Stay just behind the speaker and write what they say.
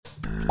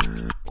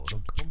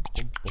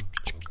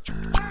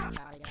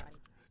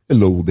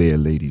Hello there,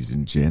 ladies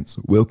and gents.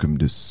 Welcome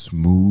to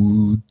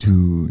Smooth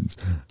Tunes,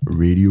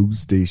 radio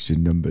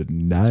station number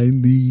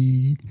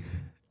 90.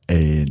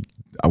 And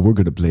we're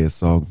going to play a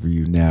song for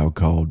you now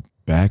called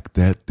Back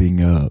That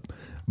Thing Up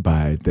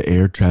by the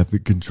Air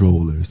Traffic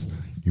Controllers.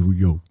 Here we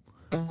go.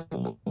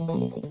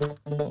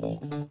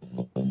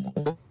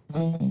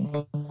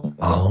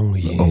 Oh,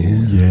 yeah. Oh,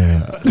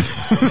 yeah.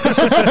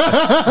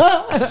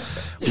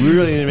 We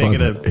really need to make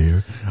it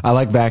a... I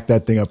like Back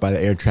That Thing Up by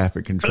the Air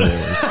Traffic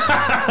Controllers.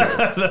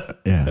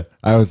 Yeah.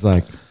 I was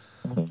like...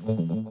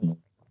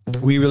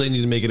 We really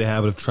need to make it a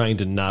habit of trying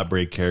to not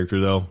break character,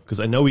 though, because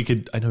I know we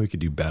could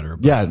do better.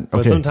 But, yeah, okay.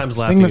 But sometimes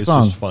laughing is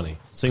just funny.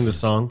 Sing the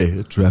song.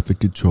 Air Traffic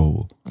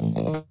Control.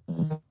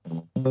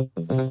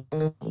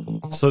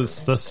 So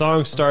the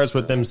song starts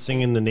with them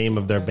singing the name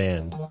of their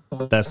band.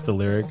 That's the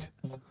lyric.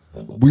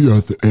 We are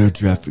the Air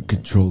Traffic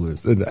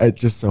Controllers. And it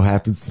just so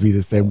happens to be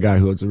the same guy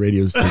who owns a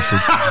radio station.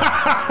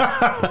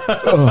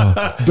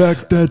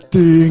 Back that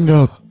thing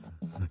up.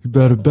 You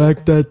better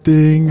back that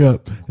thing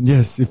up. And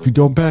yes, if you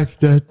don't back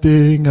that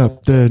thing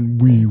up, then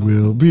we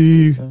will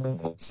be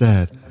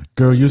sad.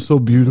 Girl, you're so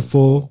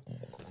beautiful.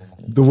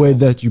 The way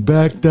that you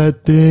back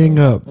that thing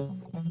up.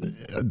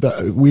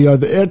 We are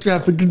the Air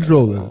Traffic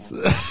Controllers.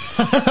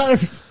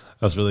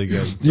 That's really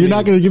good. You're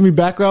not going to give me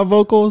background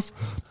vocals?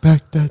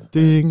 Back that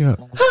thing up.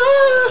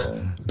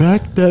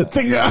 Back that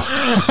thing up.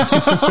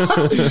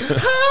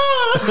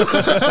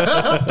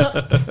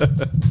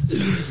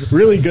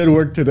 Really good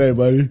work today,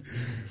 buddy.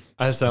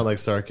 I sound like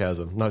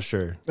sarcasm. Not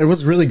sure. It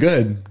was really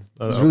good.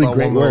 It was really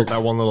great work.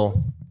 That one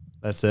little.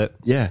 That's it.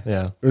 Yeah.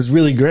 Yeah. It was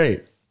really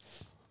great.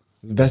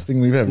 The best thing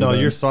we've ever done. No,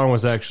 your song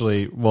was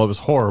actually, well, it was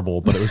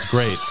horrible, but it was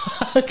great.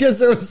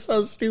 Because it was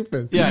so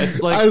stupid. Yeah,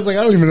 it's like... I was like,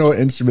 I don't even know what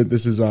instrument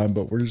this is on,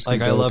 but we're just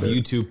like, I love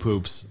YouTube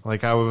poops.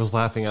 Like, I was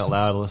laughing out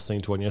loud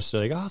listening to one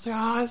yesterday. I was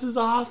like, this is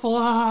awful.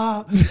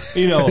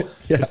 You know,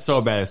 yeah. It's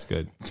so bad, it's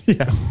good.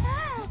 Yeah.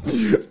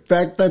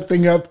 Back that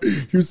thing up.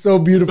 You're so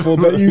beautiful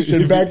that you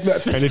should back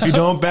that thing up. And if you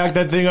don't back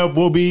that thing up,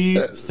 we'll be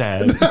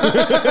sad.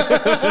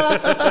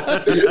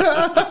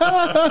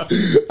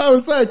 I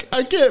was like,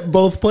 I can't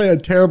both play a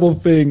terrible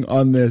thing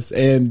on this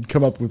and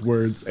come up with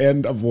words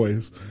and a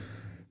voice.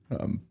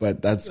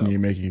 But that's me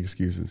making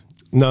excuses.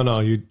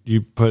 No,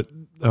 you put,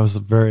 that was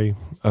very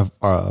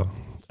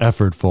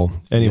effortful.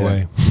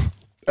 Anyway.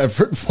 Yeah.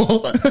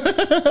 Effortful?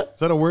 Is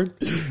that a word?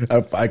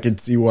 I could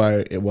see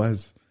why it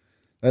was.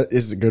 That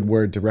is a good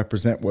word to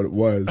represent what it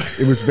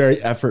was. It was very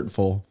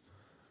effortful.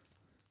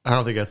 I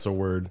don't think that's a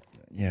word.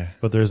 Yeah.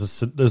 But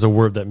there's a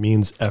word that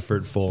means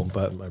effortful,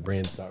 but my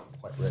brain's not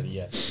quite ready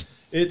yet.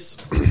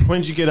 It's,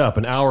 when did you get up?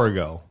 An hour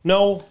ago?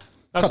 No,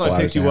 that's when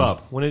I picked you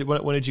up. When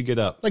did you get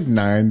up? Like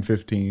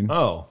 9:15.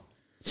 Oh,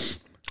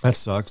 that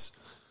sucks.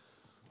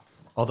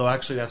 Although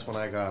actually that's when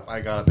I got up. I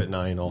got up at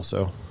 9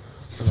 also.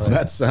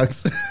 That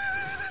sucks.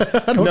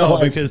 I don't know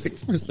because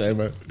 6%,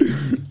 but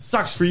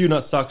sucks for you,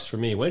 not sucks for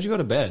me. When did you go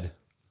to bed?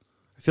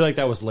 I feel like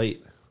that was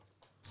late.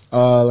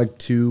 Like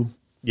 2.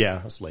 Yeah,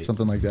 that's late.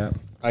 Something like that.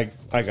 I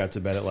got to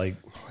bed at I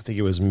think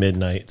it was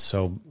midnight,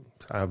 so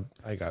I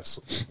got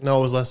no,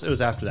 it was less. It was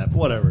after that, but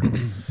whatever.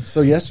 So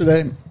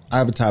yesterday, I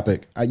have a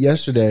topic.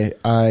 Yesterday,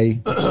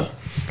 I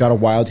got a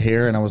wild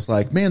hair, and I was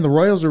like, man, the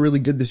Royals are really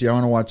good this year. I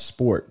want to watch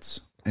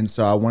sports. And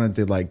so I wanted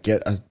to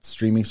get a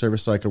streaming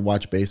service so I could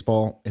watch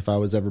baseball if I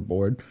was ever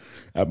bored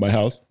at my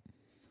house.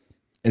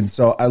 And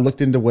so I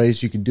looked into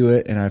ways you could do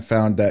it, and I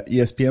found that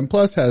ESPN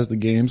Plus has the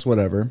games,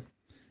 whatever.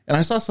 And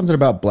I saw something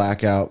about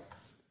blackout,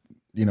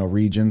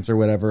 regions or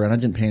whatever, and I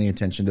didn't pay any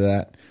attention to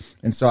that.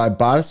 And so I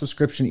bought a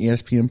subscription to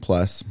ESPN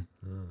Plus.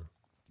 And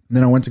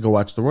then I went to go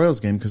watch the Royals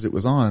game because it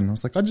was on. I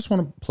was like, I just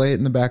want to play it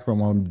in the background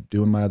while I'm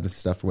doing my other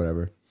stuff or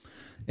whatever.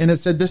 And it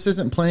said, this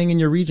isn't playing in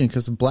your region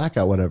because of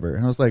blackout, whatever.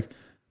 And I was like,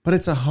 but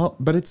it's a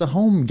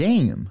home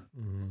game.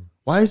 Mm-hmm.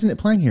 Why isn't it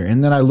playing here?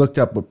 And then I looked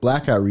up what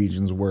blackout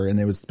regions were, and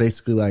it was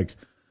basically like,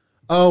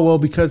 oh, well,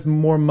 because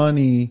more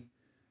money,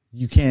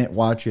 you can't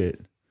watch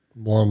it.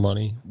 More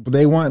money. But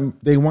they want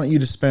you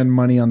to spend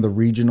money on the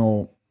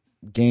regional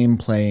game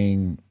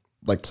playing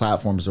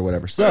platforms or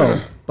whatever. So,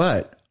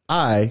 but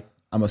I'm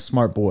a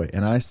smart boy,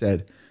 and I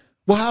said,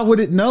 well, how would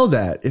it know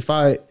that if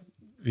I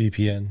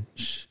VPN?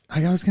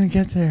 I was going to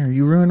get there.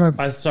 You ruined my...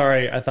 I'm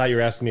sorry. I thought you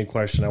were asking me a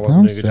question. I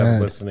wasn't doing a good job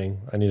of listening.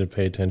 I need to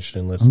pay attention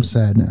and listen. I'm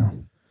sad now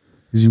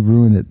because you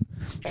ruined it.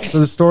 So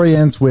the story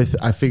ends with,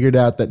 I figured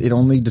out that it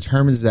only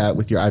determines that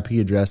with your IP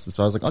address.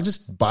 So I was like, I'll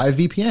just buy a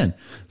VPN.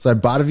 So I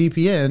bought a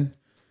VPN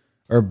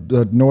or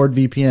the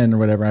NordVPN or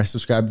whatever. I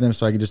subscribed to them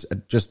so I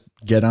could just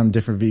get on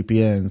different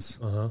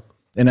VPNs. Uh-huh.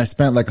 And I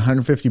spent like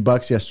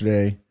 $150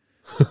 yesterday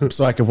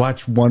so I could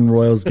watch one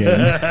Royals game.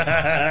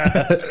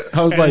 I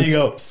was like, you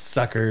go,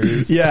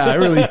 suckers. Yeah, I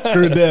really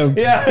screwed them.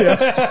 Yeah.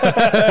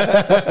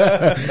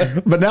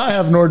 But now I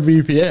have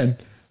NordVPN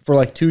for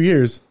like 2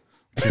 years.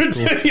 For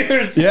 2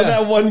 years for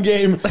that one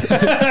game.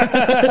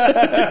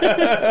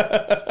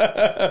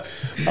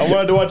 I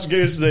wanted to watch the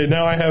games today.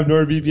 Now I have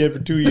NordVPN for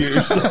 2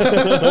 years. What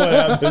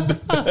happened?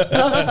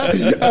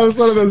 I was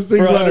one of those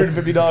things. For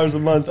 $150 a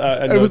month.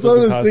 It was one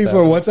of those things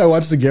where once I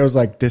watched the game, I was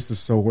like, "This is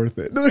so worth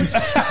it."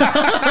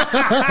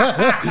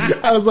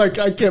 I was like,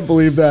 "I can't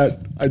believe that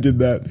I did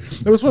that."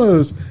 It was one of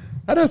those.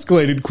 That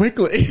escalated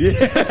quickly.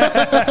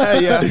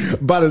 Yeah.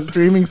 Bought a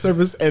streaming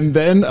service and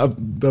then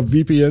the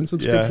VPN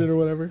subscription or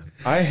whatever.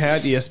 I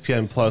had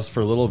ESPN Plus for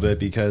a little bit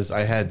because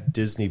I had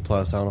Disney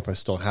Plus. I don't know if I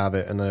still have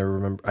it. And then I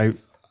remember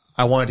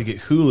I wanted to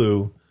get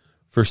Hulu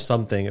for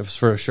something. It was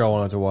for a show I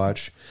wanted to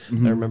watch. Mm-hmm.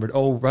 And I remembered,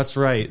 oh, that's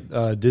right.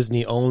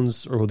 Disney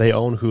owns, or they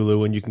own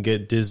Hulu, and you can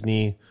get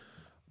Disney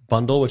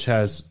Bundle, which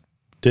has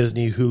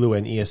Disney, Hulu,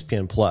 and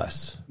ESPN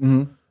Plus.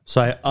 Mm-hmm. So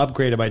I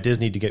upgraded my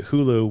Disney to get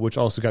Hulu, which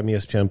also got me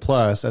ESPN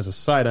Plus as a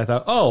side. I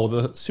thought, oh,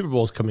 the Super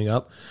Bowl is coming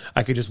up.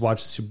 I could just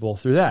watch the Super Bowl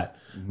through that.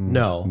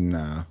 No.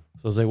 Nah. So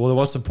I was like, well, then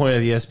what's the point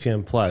of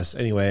ESPN Plus?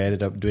 Anyway, I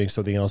ended up doing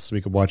something else so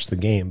we could watch the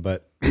game.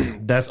 But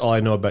that's all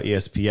I know about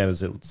ESPN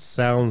is it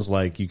sounds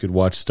like you could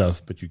watch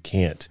stuff, but you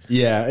can't.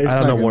 Yeah. I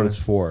don't know what it's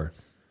for.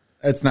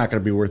 It's not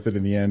going to be worth it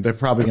in the end. They're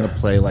probably going to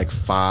play like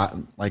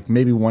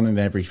maybe one in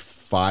every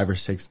 5 or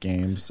 6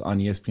 games on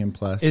ESPN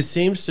Plus. It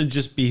seems to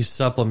just be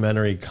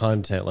supplementary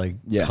content, like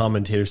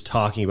commentators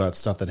talking about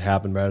stuff that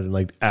happened rather than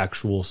like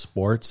actual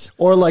sports.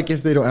 Or like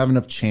if they don't have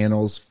enough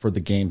channels for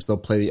the games, they'll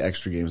play the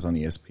extra games on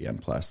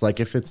ESPN Plus. Like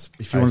if you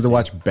wanted to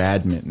watch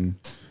badminton,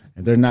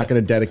 they're not going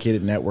to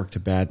dedicate a network to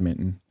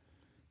badminton.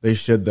 They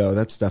should, though.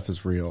 That stuff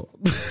is real.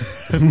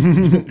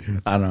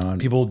 I don't know.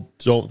 People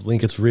don't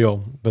think it's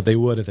real, but they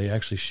would if they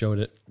actually showed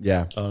it.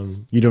 Yeah.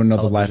 You don't know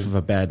the life of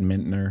a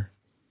badmintoner.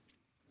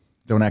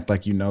 Don't act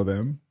like you know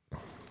them.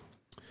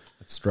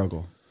 It's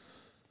struggle.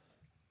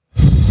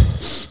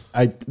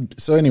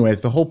 So anyway,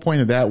 the whole point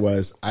of that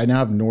was I now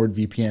have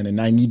NordVPN, and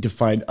I need to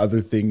find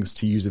other things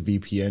to use a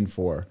VPN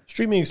for.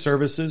 Streaming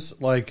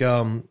services, like, I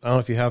don't know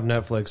if you have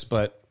Netflix,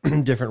 but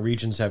different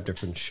regions have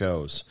different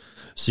shows.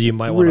 So you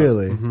might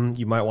want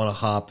you might want to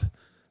hop.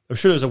 I'm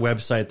sure there's a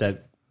website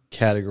that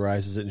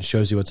categorizes it and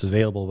shows you what's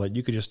available, but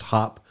you could just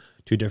hop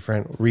to a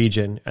different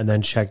region and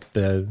then check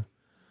the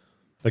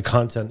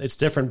content. It's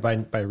different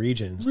by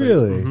region. So,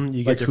 really?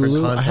 You get like different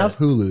Hulu? content. I have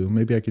Hulu.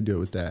 Maybe I could do it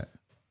with that.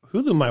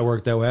 Hulu might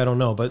work that way. I don't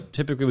know, but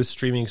typically with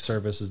streaming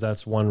services,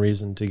 that's one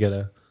reason to get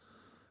a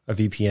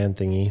VPN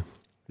thingy.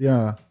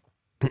 Yeah.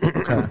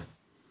 Okay.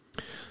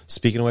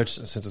 Speaking of which,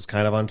 since it's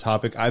kind of on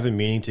topic, I've been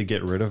meaning to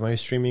get rid of my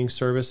streaming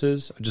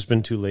services. I've just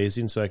been too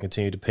lazy, and so I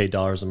continue to pay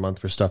dollars a month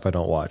for stuff I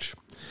don't watch.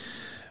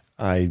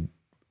 I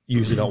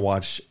usually don't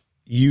watch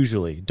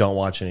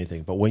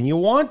anything. But when you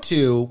want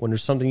to, when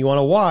there's something you want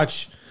to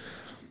watch,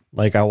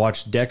 like I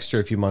watched Dexter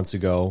a few months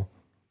ago,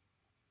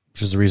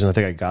 which is the reason I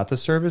think I got the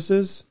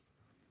services.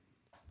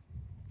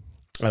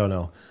 I don't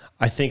know.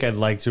 I think I'd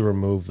like to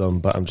remove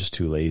them, but I'm just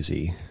too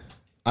lazy.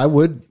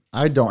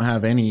 I don't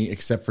have any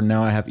except for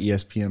now I have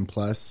ESPN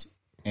Plus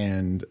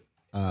and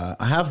I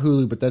have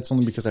Hulu, but that's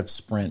only because I have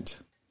Sprint.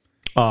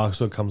 Oh,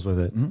 so it comes with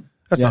it. Mm-hmm.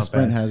 That's not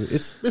Sprint bad. has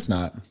it. It's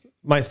not.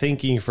 My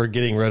thinking for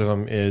getting rid of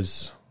them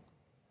is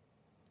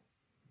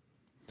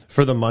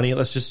for the money.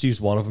 Let's just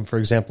use one of them, for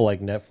example,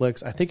 like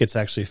Netflix. I think it's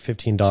actually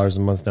 $15 a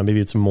month now.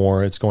 Maybe it's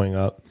more. It's going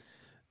up.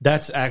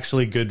 That's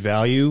actually good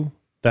value.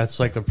 That's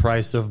like the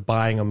price of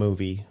buying a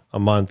movie a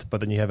month, but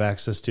then you have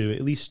access to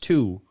at least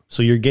 2.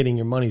 So you're getting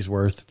your money's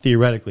worth,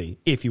 theoretically,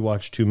 if you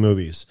watch 2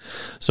 movies.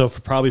 So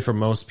probably for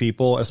most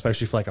people,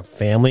 especially for like a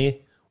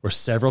family where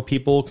several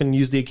people can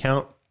use the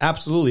account,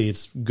 absolutely,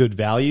 it's good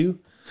value.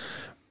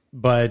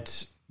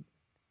 But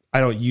I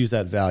don't use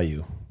that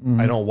value. Mm-hmm.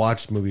 I don't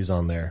watch movies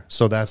on there.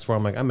 So that's where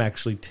I'm like, I'm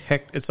actually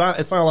it's not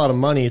a lot of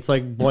money. It's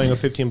like blowing up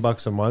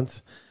 $15 a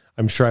month.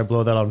 I'm sure I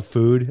blow that on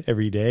food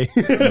every day.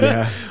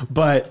 Yeah.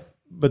 But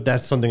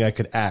that's something I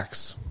could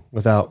axe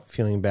without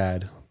feeling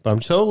bad. But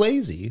I'm so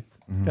lazy.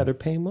 I'd rather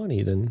pay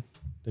money than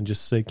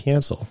just say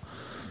cancel.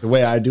 The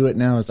way I do it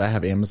now is I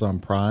have Amazon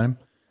Prime.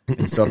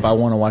 And so if I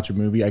want to watch a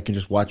movie, I can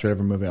just watch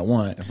whatever movie I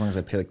want as long as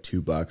I pay like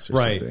 $2 or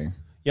something.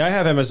 Yeah, I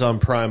have Amazon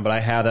Prime, but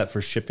I have that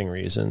for shipping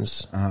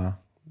reasons. Uh-huh.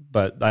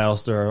 But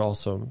there are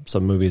also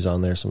some movies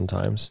on there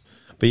sometimes.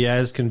 But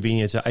yeah, it's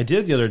convenient. I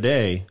did the other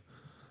day.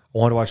 I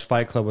wanted to watch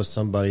Fight Club with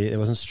somebody. It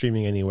wasn't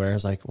streaming anywhere. I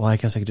was like, well, I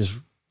guess I could just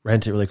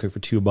rent it really quick for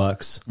 $2.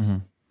 Mm-hmm.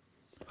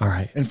 All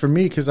right. And for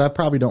me, because I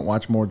probably don't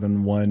watch more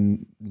than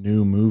one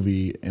new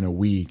movie in a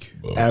week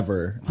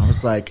ever, I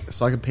was like,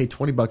 so I could pay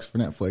 $20 for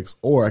Netflix,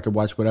 or I could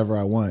watch whatever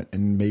I want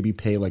and maybe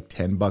pay like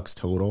 $10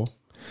 total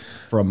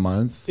for a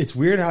month. It's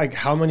weird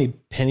how many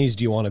pennies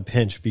do you want to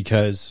pinch?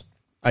 Because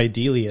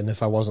ideally, and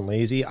if I wasn't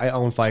lazy, I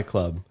own Fight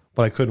Club,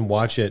 but I couldn't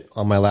watch it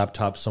on my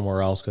laptop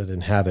somewhere else because I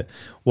didn't have it.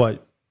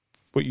 What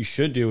you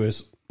should do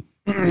is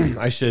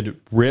I should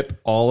rip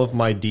all of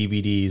my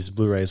DVDs,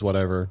 Blu-rays,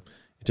 whatever,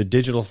 into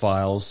digital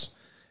files,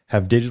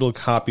 have digital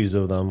copies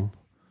of them,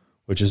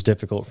 which is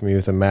difficult for me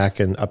with a Mac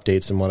and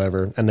updates and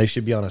whatever. And they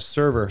should be on a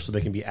server so they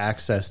can be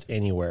accessed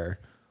anywhere.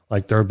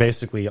 Like they're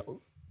basically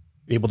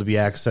able to be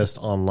accessed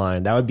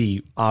online. That would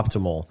be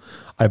optimal.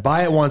 I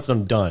buy it once and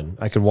I'm done.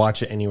 I can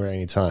watch it anywhere,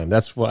 anytime.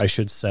 That's what I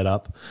should set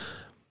up.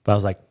 But I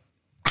was like,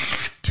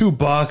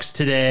 $2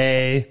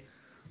 today.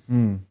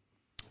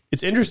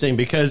 It's interesting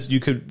because there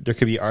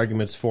could be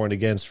arguments for and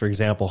against. For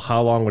example,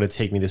 how long would it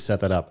take me to set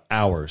that up?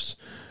 Hours.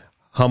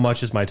 How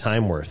much is my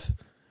time worth?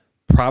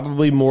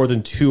 Probably more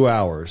than 2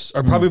 hours,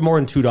 or probably more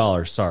than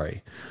 $2.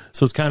 Sorry.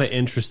 So it's kind of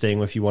interesting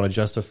if you want to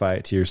justify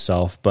it to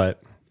yourself.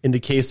 But in the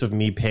case of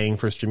me paying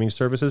for streaming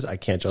services, I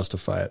can't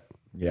justify it.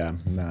 Yeah,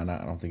 no,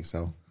 I don't think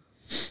so.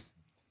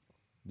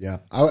 Yeah,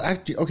 I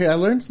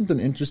learned something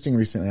interesting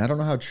recently. I don't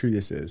know how true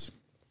this is,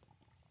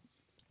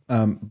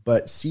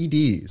 but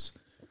CDs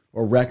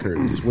or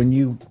records, when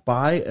you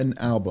buy an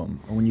album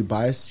or when you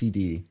buy a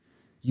CD,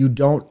 you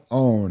don't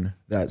own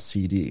that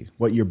CD.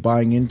 What you're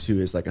buying into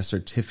is like a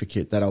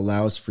certificate that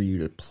allows for you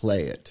to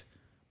play it.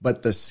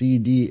 But the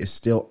CD is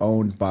still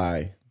owned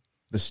by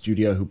the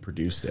studio who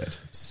produced it.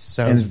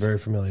 Sounds very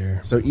familiar.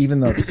 So even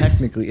though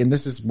technically, and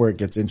this is where it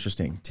gets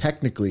interesting,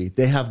 technically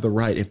they have the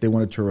right, if they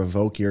wanted to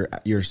revoke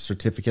your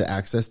certificate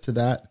access to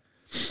that,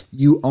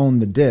 you own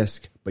the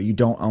disc, but you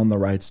don't own the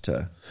rights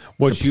to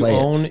what to you play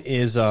own it.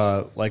 is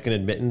like an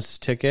admittance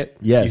ticket.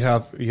 Yes.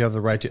 You have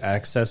the right to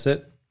access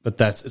it. But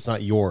it's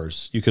not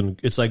yours.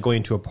 It's like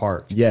going to a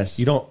park. Yes.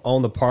 You don't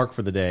own the park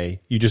for the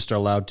day. You just are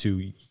allowed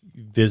to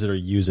visit or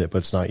use it, but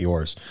it's not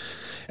yours.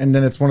 And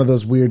then it's one of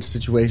those weird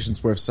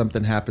situations where if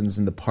something happens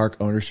and the park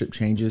ownership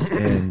changes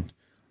and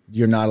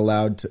you're not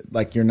allowed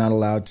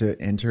to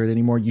enter it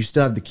anymore, you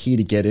still have the key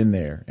to get in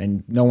there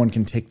and no one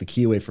can take the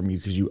key away from you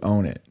because you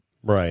own it.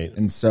 Right.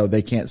 And so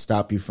they can't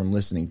stop you from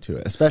listening to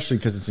it, especially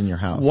because it's in your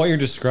house. What you're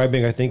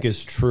describing, I think,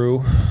 is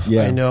true.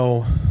 Yeah. I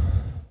know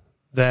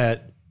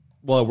that.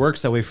 Well, it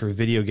works that way for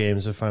video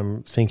games. If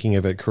I'm thinking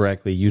of it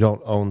correctly, you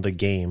don't own the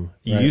game.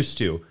 You used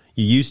to.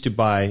 You used to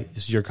buy,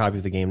 this is your copy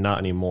of the game, not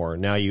anymore.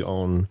 Now you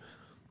own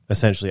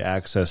essentially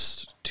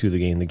access to the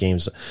game. The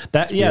games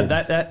that's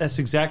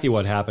exactly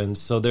what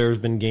happens. So there's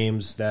been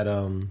games that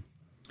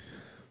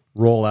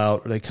roll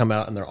out, or they come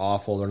out and they're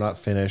awful, they're not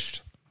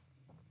finished.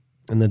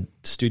 And the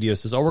studio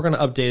says, "Oh, we're going to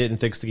update it and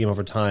fix the game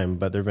over time."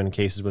 But there've been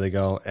cases where they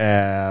go,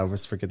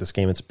 let's forget this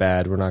game, it's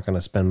bad. We're not going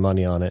to spend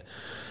money on it.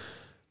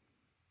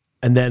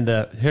 And then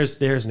here's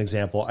an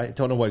example. I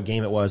don't know what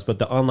game it was, but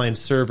the online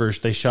servers,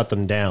 they shut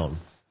them down.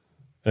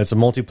 And it's a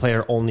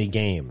multiplayer only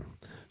game.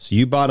 So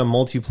you bought a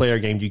multiplayer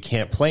game you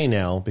can't play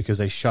now because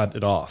they shut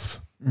it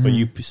off. Mm-hmm.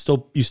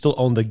 But you still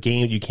own the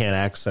game you can't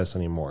access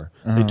anymore.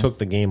 They took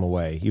the game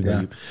away.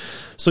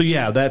 So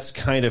that's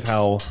kind of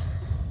how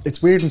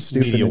it's weird and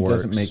stupid and it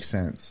works. doesn't make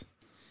sense.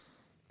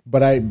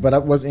 But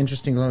it was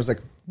interesting when I was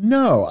like,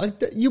 no,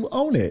 you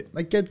own it.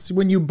 Like, it's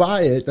when you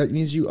buy it, that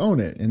means you own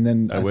it. And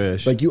then I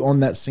wish like you own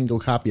that single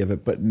copy of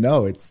it. But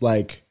no, it's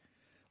like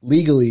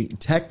legally,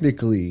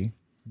 technically,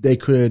 they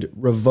could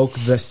revoke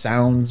the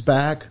sounds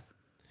back,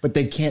 but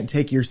they can't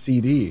take your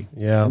CD.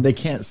 Yeah. And they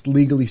can't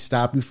legally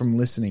stop you from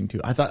listening to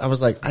it. I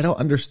was like, I don't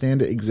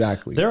understand it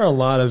exactly. There are a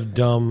lot of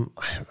dumb,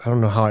 I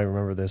don't know how I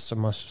remember this. I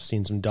must have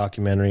seen some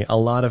documentary. A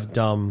lot of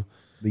dumb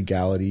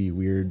legality,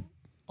 weird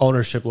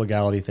ownership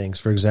legality things.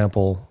 For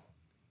example,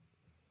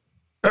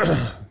 and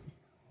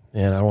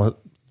I don't want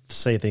to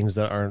say things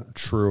that aren't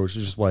true, which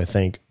is just what I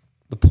think.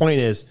 The point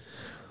is,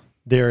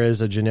 there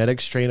is a genetic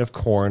strain of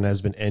corn that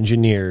has been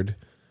engineered,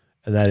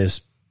 and that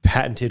is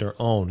patented or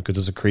owned because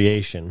it's a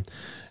creation.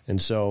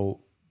 And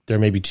so there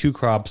may be two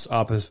crops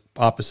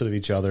opposite of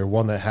each other,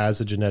 one that has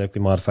a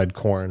genetically modified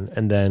corn,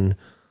 and then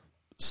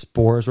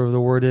spores, whatever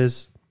the word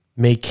is,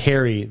 may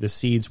carry the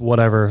seeds,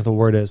 whatever the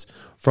word is,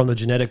 from the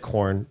genetic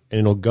corn, and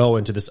it'll go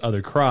into this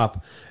other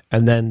crop,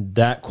 and then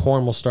that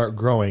corn will start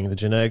growing. The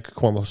genetic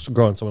corn will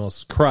grow in someone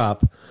else's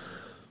crop.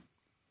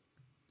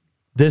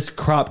 This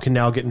crop can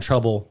now get in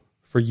trouble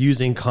for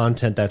using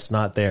content that's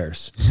not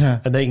theirs. Yeah.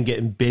 And they can get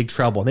in big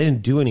trouble. And they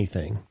didn't do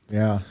anything.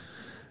 Yeah.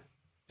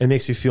 It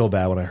makes me feel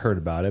bad when I heard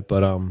about it,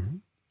 but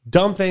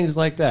dumb things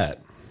like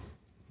that.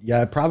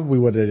 Yeah, probably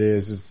what it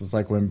is it's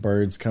like when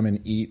birds come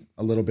and eat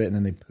a little bit and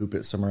then they poop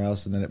it somewhere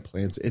else and then it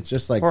plants. It's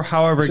just like, or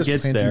however it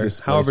gets planting there,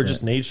 however, displacement.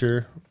 just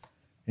nature,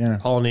 Yeah.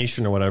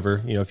 pollination or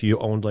whatever. You know, if you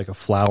owned like a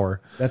flower,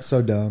 That's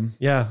so dumb.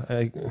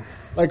 yeah,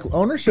 Like,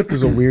 ownership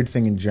is a weird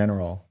thing in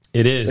general.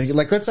 it is.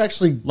 Like let's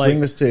actually bring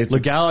this to its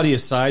legality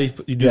aside.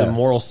 You do Yeah. the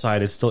moral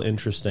side; it's still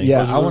interesting.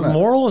 Yeah, Was I wanna-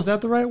 moral. Is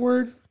that the right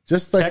word?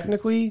 just like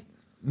Technically,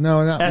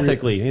 no, not really.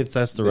 ethically,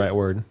 that's the right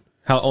word.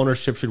 How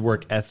ownership should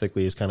work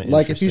ethically is kind of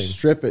Like interesting. if you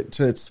strip it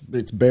to its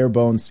bare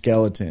bones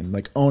skeleton,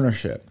 like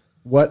ownership,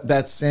 what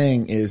that's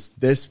saying is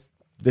this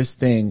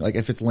thing, like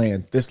if it's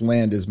land, this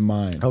land is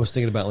mine. I was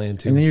thinking about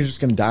land too. And then you're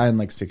just going to die in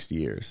like 60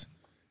 years.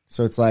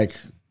 So it's like,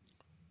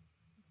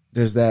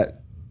 there's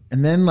that.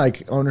 And then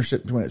like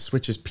ownership when it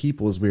switches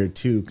people is weird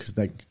too. Cause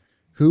like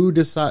who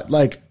decide,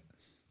 like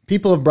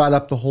people have brought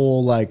up the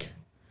whole, like,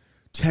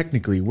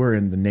 technically we're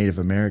in the Native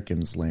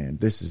Americans' land.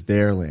 This is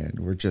their land.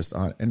 We're just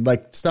on, and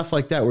like stuff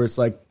like that, where it's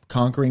like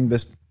conquering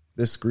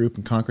this group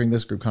and conquering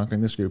this group,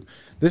 conquering this group.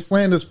 This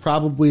land is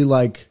probably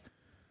like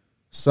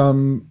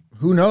who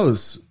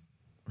knows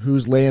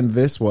whose land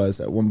this was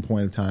at one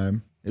point in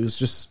time. It was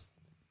just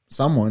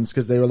someone's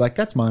because they were like,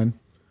 that's mine.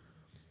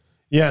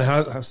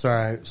 Yeah, I'm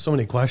sorry, so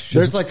many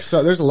questions.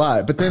 There's a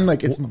lot, but then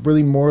it's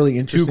really morally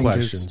interesting. 2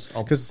 questions.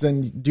 Because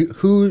then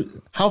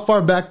how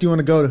far back do you want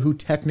to go to who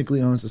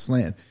technically owns this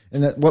land?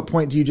 And at what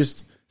point do you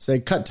just say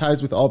cut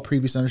ties with all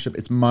previous ownership?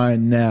 It's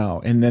mine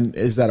now. And then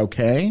is that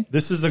okay?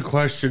 This is the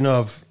question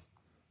of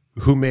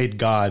who made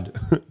God.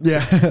 Yeah.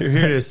 Here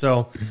it is.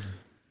 So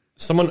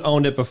someone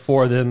owned it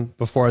before them,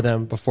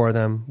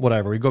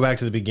 whatever. We go back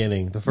to the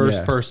beginning. The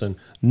first person,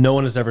 no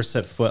one has ever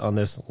set foot on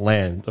this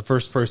land. The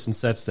first person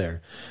sets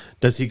there.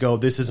 Does he go,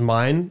 this is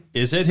mine?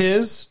 Is it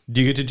his? Do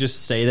you get to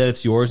just say that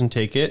it's yours and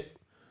take it?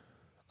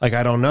 I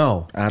don't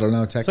know. I don't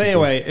know, technically. So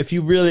anyway, if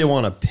you really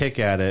want to pick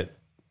at it,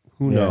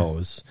 who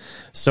knows?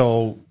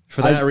 So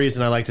for that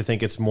reason, I like to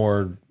think it's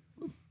more,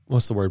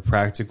 what's the word,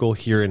 practical,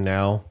 here and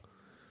now.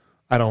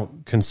 I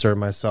don't concern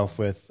myself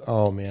with,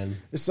 oh man.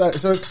 So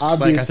it's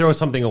obvious. I throw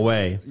something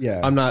away.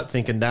 Yeah. I'm not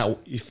thinking that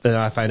if then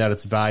I find out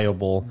it's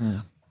valuable.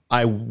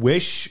 I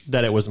wish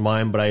that it was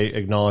mine, but I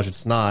acknowledge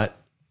it's not.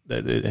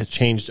 It has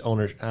changed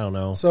owners. I don't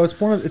know. So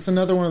it's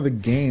another one of the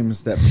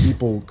games that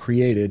people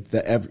created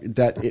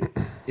that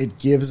it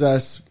gives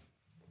us.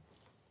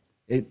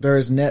 There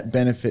is net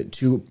benefit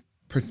to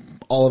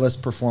all of us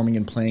performing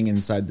and playing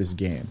inside this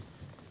game.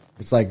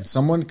 It's like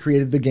someone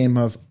created the game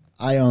of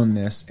I own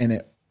this, and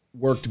it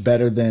worked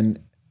better than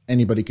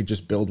anybody could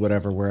just build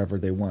whatever wherever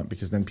they want,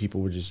 because then people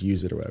would just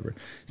use it or whatever.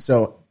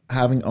 So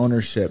having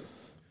ownership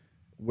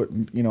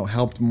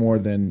helped more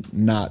than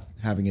not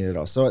having it at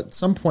all. So at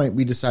some point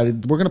we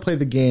decided we're going to play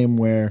the game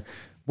where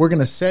we're going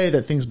to say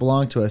that things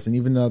belong to us, and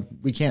even though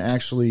we can't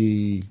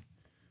actually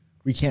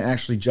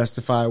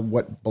justify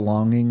what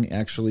belonging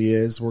actually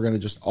is, we're going to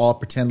just all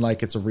pretend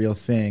like it's a real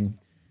thing,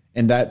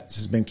 and that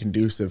has been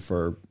conducive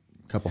for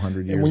a couple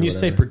hundred years. And when you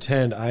say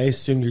pretend, I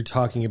assume you're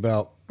talking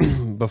about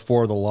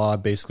before the law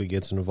basically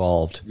gets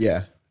involved.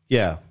 Yeah.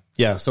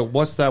 So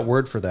what's that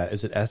word for that?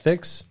 Is it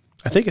ethics?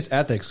 I think it's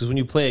ethics, because when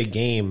you play a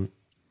game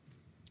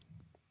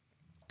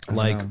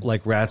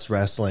like rats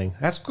wrestling,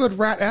 that's good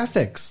rat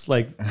ethics.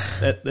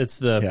 It's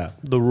the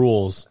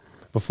rules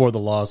before the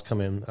laws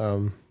come in.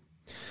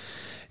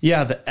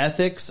 The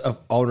ethics of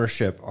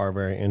ownership are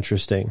very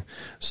interesting.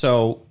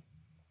 So,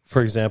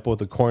 for example, with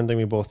the corn thing,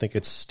 we both think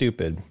it's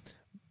stupid.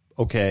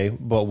 Okay,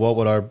 but what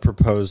would our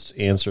proposed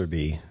answer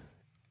be?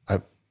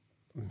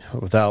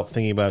 Without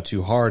thinking about it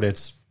too hard,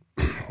 it's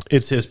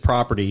his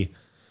property,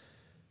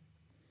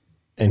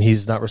 and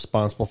he's not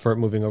responsible for it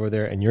moving over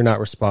there, and you're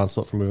not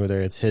responsible for moving over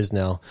there. It's his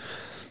now.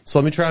 So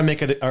let me try and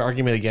make an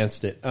argument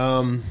against it.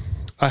 I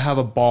have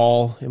a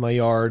ball in my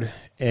yard,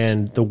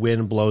 and the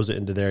wind blows it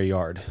into their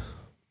yard.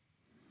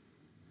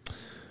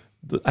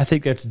 I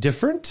think that's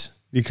different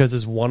because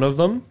it's one of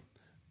them.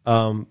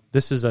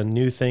 This is a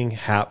new thing.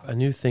 A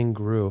new thing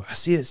grew. I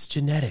see it's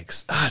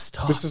genetics. It's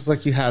tough. This is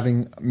like you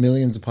having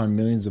millions upon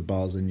millions of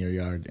balls in your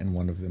yard, and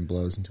one of them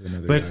blows into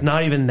another. But it's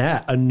not even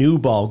that. A new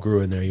ball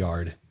grew in their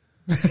yard.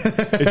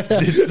 Okay.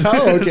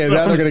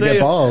 Now they're going to get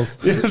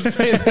balls. I'm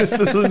saying this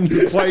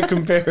doesn't quite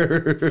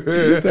compare.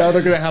 Now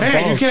they're going to have balls.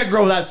 Hey, you can't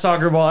grow that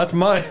soccer ball. That's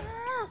mine.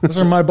 Those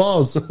are my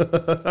balls.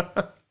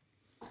 That's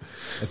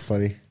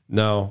funny.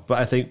 No, but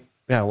I think,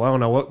 I don't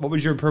know. What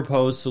would your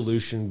proposed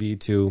solution be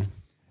to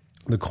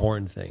the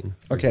corn thing?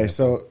 Okay,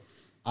 so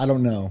I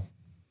don't know.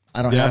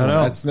 I don't have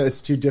one.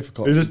 It's too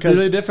difficult. It's just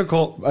really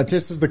difficult.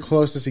 This is the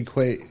closest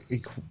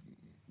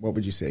what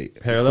would you say?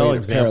 Parallel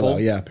example? Parallel,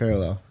 yeah,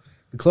 parallel.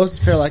 The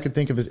closest parallel I could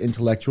think of is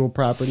intellectual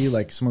property.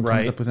 Like someone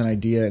comes up with an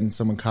idea and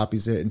someone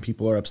copies it and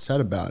people are upset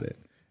about it.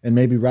 And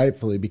maybe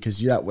rightfully, because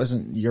that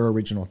wasn't your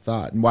original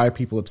thought. And why are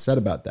people upset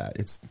about that?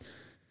 It's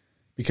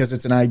because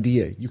it's an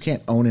idea. You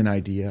can't own an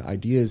idea.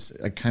 Ideas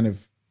kind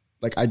of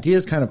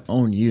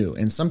own you.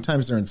 And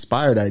sometimes they're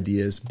inspired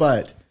ideas,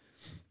 but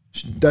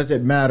does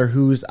it matter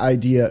who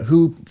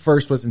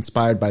first was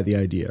inspired by the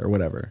idea or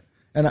whatever?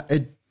 And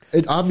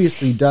it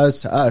obviously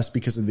does to us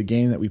because of the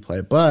game that we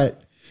play,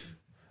 but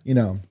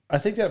I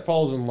think that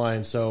falls in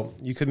line. So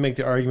you could make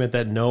the argument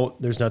that no,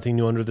 there's nothing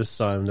new under the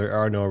sun. There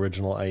are no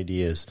original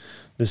ideas.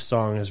 This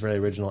song is very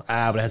original.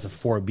 But it has a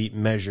 4-beat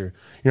measure.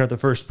 You're not the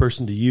first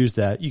person to use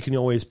that. You can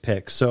always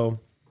pick.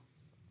 So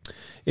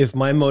if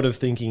my mode of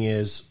thinking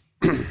is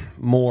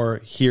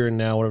more here and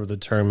now, whatever the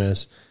term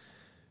is,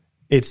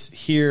 it's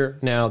here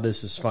now,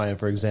 this is fine.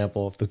 For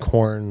example, if the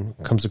corn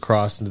comes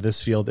across into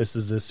this field, this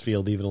is this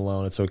field, leave it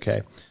alone, it's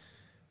okay.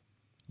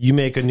 You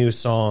make a new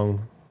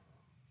song,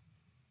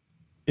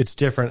 it's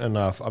different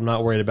enough. I'm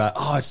not worried about,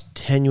 it's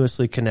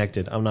tenuously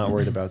connected. I'm not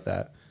worried about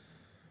that.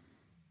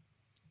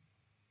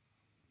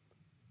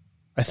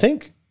 I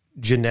think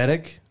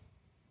genetic,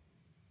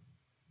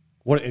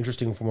 what an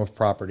interesting form of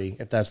property,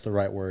 if that's the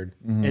right word.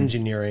 Mm-hmm.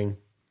 Engineering.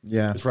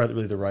 Yeah. It's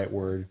really the right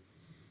word.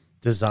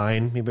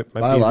 Design. Maybe it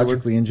might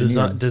biologically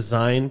engineering.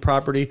 Design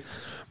property.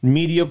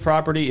 Media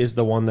property is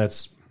the one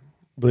that's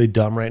really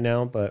dumb right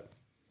now. But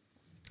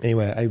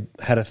anyway,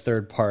 I had a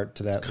third part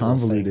to that. It's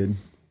convoluted.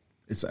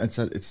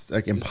 It's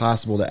like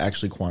impossible to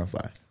actually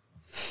quantify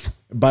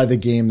by the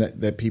game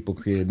that people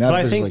created. But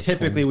I think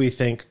typically we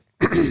think,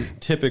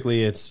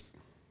 typically it's,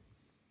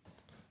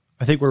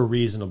 I think we're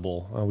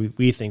reasonable.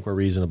 We think we're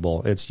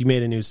reasonable. You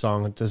made a new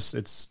song. It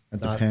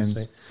not depends.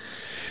 The same.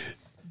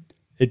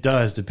 It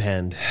does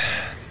depend,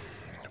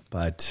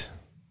 but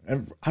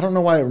I don't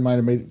know why it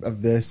reminded me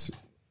of this,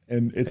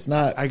 and it's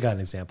not. I got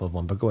an example of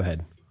one, but go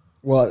ahead.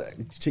 Well,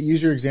 to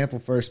use your example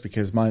first,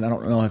 because mine, I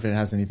don't know if it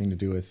has anything to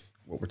do with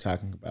what we're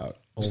talking about.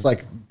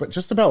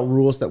 Just about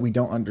rules that we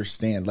don't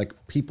understand. Like,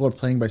 people are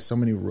playing by so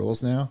many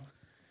rules now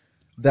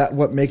that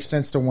what makes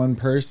sense to one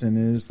person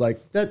is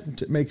like,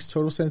 that makes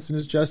total sense and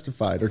is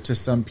justified, or to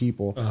some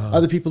people.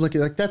 Other people look at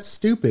it like, that's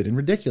stupid and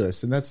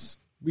ridiculous, and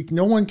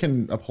no one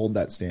can uphold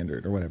that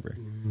standard or whatever.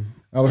 Mm-hmm.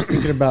 I was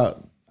thinking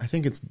about,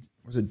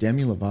 was it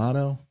Demi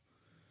Lovato?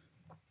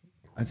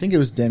 I think it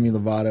was Demi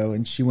Lovato,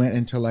 and she went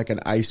into like an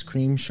ice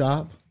cream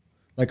shop,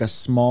 like a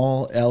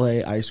small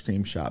LA ice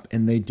cream shop,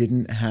 and they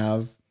didn't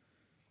have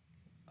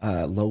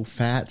low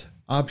fat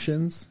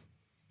options.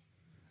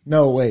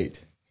 No,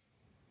 wait.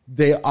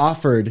 They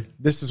offered,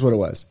 this is what it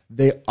was.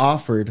 They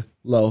offered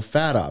low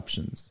fat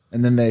options,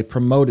 and then they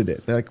promoted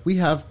it. They're like, we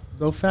have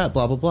low fat,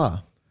 blah, blah,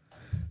 blah.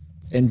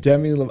 And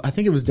I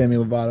think it was Demi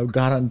Lovato,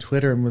 got on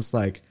Twitter and was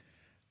like,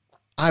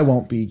 I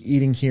won't be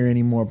eating here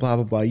anymore, blah,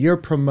 blah, blah. You're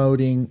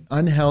promoting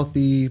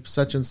unhealthy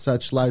such and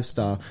such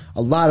lifestyle.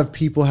 A lot of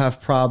people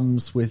have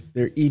problems with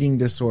their eating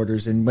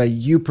disorders, and by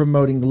you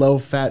promoting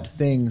low-fat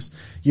things,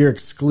 you're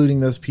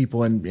excluding those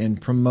people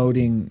and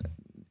promoting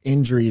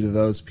injury to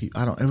those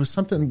people. It was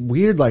something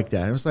weird like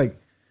that. It was like,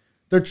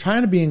 they're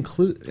trying to be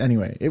inclusive.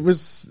 Anyway, it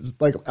was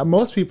like,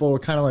 most people were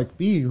kind of like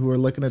me who were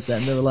looking at that,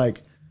 and they were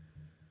like,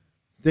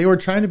 they were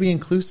trying to be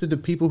inclusive to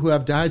people who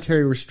have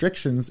dietary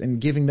restrictions and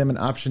giving them an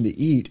option to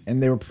eat,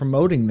 and they were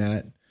promoting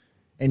that.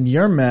 And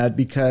you're mad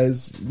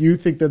because you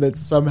think that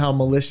it's somehow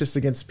malicious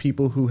against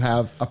people who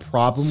have a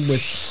problem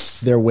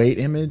with their weight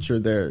image or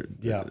their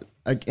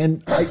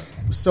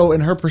so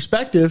in her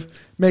perspective,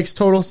 makes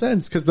total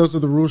sense, because those are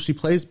the rules she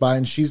plays by,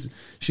 and she's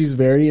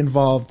very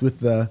involved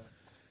with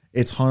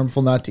it's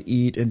harmful not to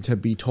eat and to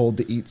be told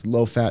to eat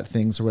low fat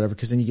things or whatever,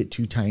 because then you get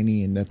too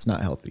tiny and that's not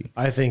healthy.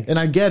 And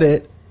I get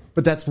it.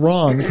 But that's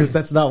wrong, because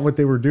that's not what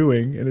they were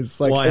doing. And it's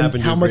like,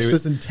 how much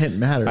does intent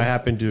matter? I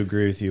happen to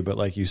agree with you, but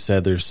like you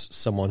said, there's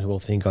someone who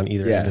will think on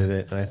either end of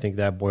it. And I think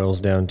that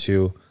boils down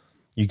to,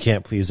 you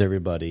can't please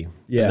everybody.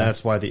 Yeah. And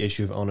that's why the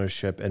issue of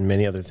ownership and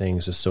many other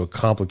things is so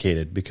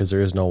complicated, because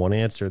there is no one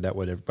answer that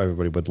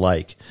everybody would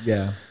like.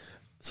 Yeah.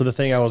 So the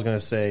thing I was going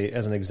to say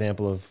as an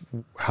example of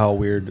how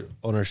weird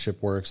ownership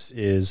works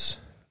is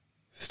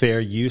fair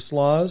use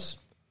laws.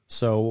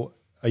 So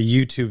a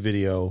YouTube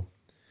video,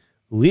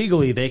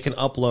 legally, they can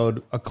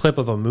upload a clip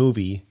of a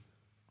movie,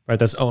 right,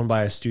 that's owned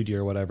by a studio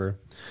or whatever.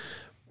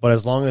 But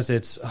as long as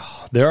it's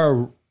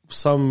a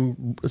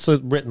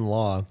written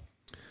law.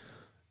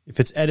 If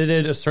it's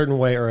edited a certain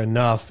way or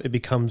enough, it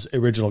becomes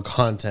original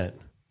content.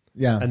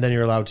 Yeah. And then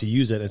you're allowed to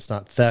use it. It's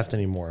not theft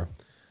anymore.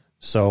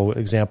 So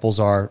examples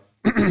are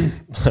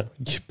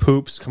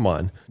poops, come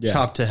on. Yeah.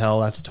 Chopped to hell,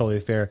 that's totally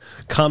fair.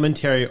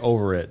 Commentary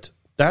over it,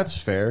 that's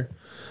fair.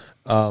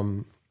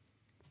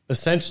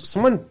 Essentially,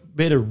 someone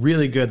made a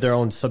really good, their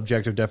own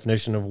subjective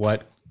definition of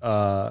what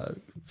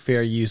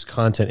fair use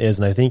content is.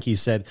 And I think he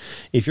said,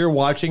 if you're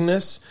watching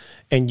this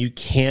and you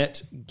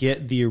can't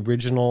get the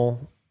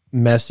original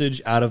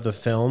message out of the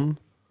film,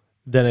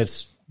 then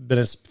it's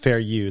fair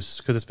use,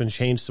 because it's been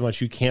changed so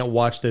much. You can't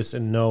watch this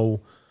and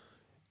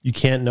you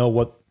can't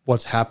know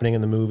what's happening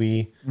in the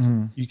movie.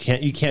 Mm-hmm.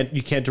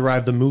 You can't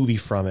derive the movie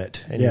from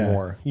it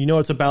anymore. Yeah. You know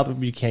it's about,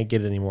 but you can't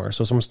get it anymore.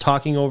 So if someone's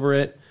talking over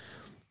it,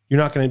 you're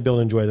not going to be able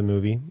to enjoy the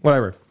movie.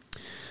 Whatever.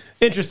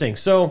 Interesting.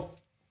 So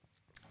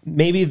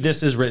maybe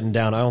this is written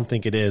down. I don't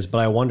think it is, but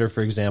I wonder,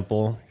 for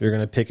example, you're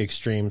going to pick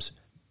extremes.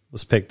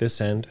 Let's pick this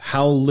end.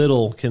 How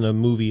little can a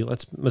movie,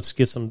 let's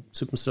get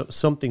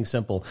something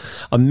simple.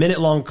 A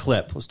minute-long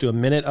clip. Let's do a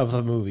minute of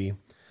a movie.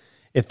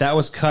 If that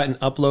was cut and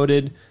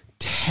uploaded,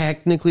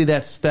 technically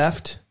that's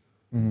theft.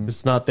 Mm-hmm.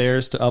 It's not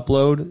theirs to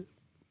upload.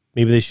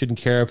 Maybe they shouldn't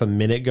care if a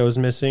minute goes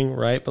missing,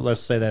 right? But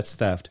let's say that's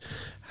theft.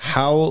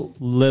 How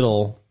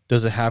little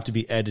does it have to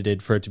be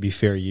edited for it to be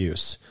fair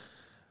use?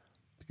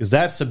 Because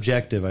that's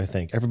subjective, I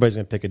think. Everybody's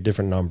going to pick a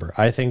different number.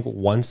 I think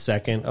 1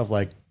 second of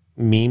like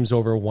memes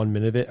over 1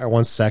 minute of it, or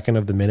 1 second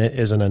of the minute,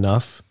 isn't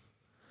enough.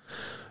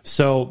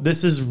 So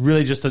this is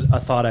really just a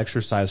thought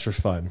exercise for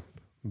fun.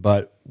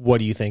 But what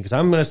do you think? Because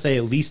I'm going to say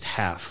at least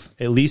half.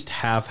 At least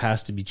half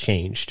has to be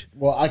changed.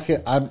 Well,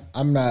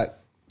 I'm not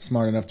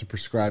smart enough to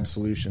prescribe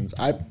solutions.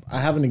 I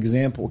have an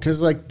example,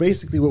 because like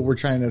basically what we're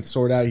trying to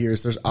sort out here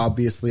is there's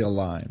obviously a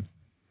line.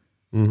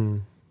 Mm-hmm.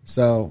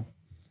 So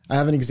I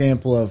have an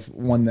example of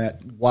one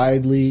that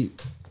widely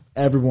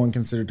everyone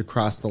considered to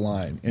cross the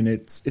line, and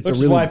it's Which a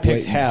really is why I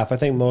picked half. I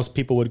think most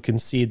people would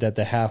concede that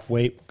the half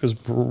weight, because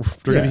we're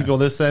going to people on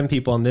this end,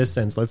 people on this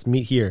end. So let's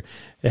meet here.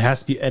 It has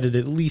to be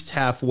edited at least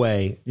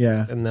halfway.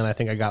 Yeah, and then I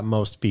think I got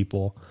most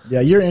people.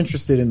 Yeah, you're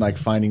interested in like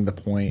finding the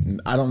point,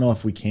 and I don't know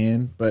if we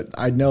can, but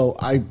I know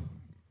I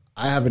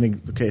have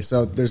an okay.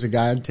 So there's a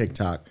guy on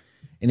TikTok,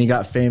 and he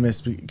got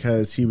famous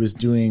because he was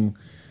doing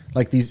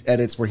like these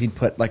edits where he'd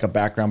put like a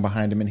background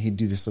behind him and he'd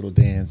do this little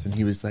dance and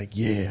he was like,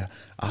 yeah,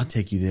 I'll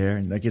take you there.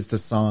 And like, it's the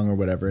song or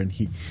whatever. And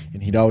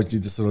he'd always do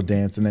this little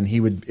dance. And then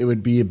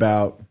it'd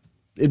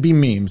be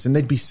memes and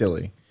they'd be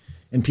silly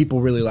and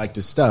people really liked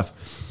his stuff.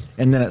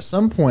 And then at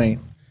some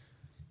point,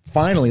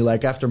 finally,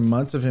 like after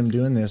months of him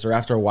doing this or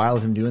after a while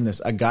of him doing this,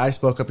 a guy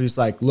spoke up. He was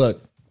like,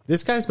 look,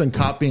 this guy's been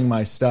copying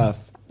my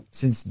stuff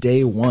since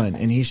day one.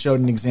 And he showed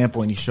an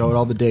example and he showed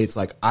all the dates.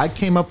 Like, I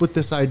came up with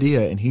this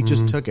idea and he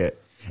just took it.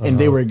 And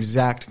they were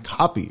exact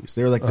copies.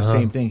 They were like the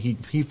same thing.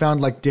 He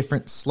found like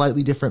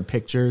slightly different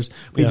pictures.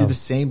 But he did the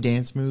same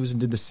dance moves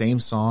and did the same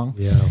song.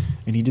 Yeah.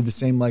 And he did the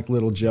same like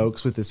little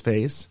jokes with his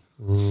face.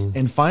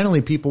 And finally,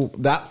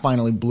 that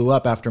finally blew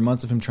up after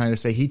months of him trying to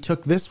say, he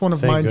took this one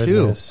of mine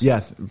too.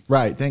 Yeah,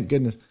 right. Thank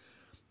goodness.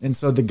 And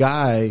so the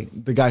guy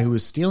who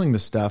was stealing the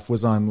stuff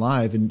was on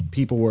live and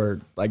people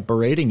were like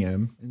berating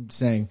him and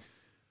saying,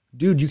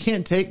 dude, you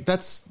can't take,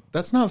 that's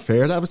not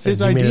fair. That was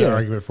his idea. He made an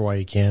argument for why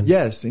he can.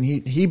 Yes. And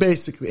he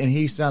basically, and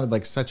he sounded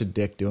like such a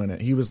dick doing it.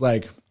 He was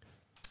like,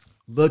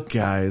 look,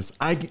 guys,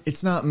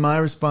 it's not my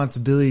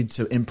responsibility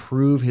to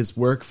improve his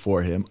work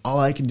for him. All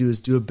I can do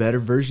is do a better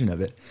version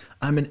of it.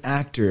 I'm an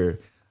actor.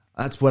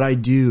 That's what I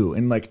do.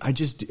 And like,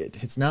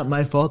 it's not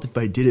my fault if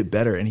I did it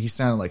better. And he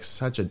sounded like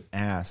such an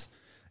ass.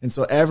 And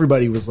so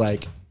everybody was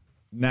like,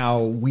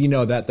 now we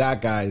know that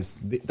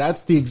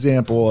that's the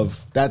example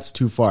of that's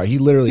too far. He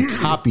literally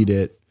copied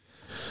it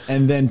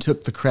and then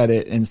took the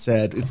credit and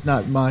said, it's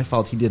not my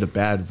fault. He did a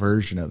bad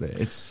version of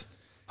it.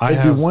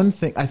 It'd be one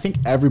thing. I think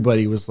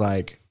everybody was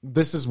like,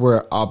 this is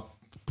where I'll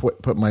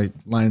put my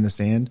line in the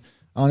sand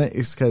on it,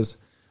 is because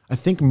I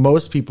think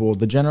most people,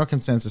 the general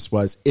consensus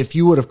was, if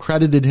you would have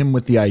credited him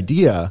with the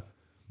idea,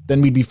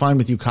 then we'd be fine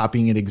with you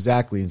copying it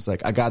exactly. It's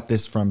like, I got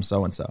this from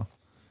so-and-so.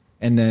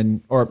 And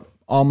then, or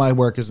all my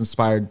work is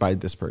inspired by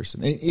this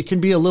person. It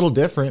can be a little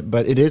different,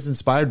 but it is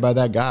inspired by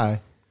that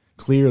guy,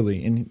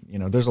 clearly. And, you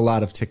know, there's a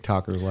lot of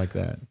TikTokers like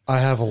that. I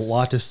have a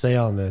lot to say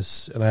on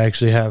this, and I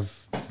actually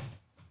have...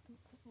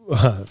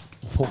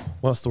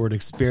 what's the word?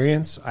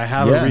 Experience. I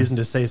have a reason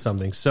to say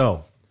something.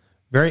 So,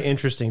 very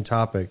interesting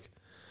topic.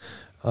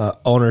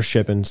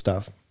 Ownership and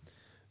stuff.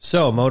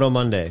 So, Moto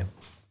Monday.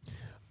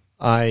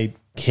 I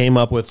came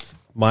up with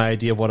my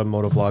idea of what a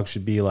moto vlog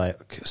should be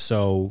like.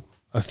 So,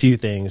 a few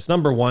things.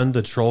 Number one,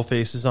 the troll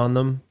faces on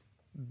them.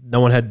 No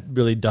one had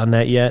really done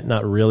that yet.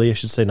 Not really. I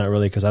should say not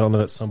really, because I don't know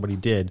that somebody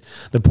did.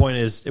 The point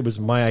is, it was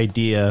my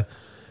idea,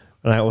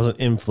 and I wasn't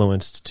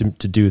influenced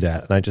to do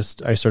that. And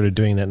I started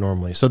doing that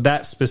normally. So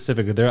that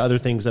specifically, there are other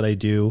things that I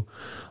do,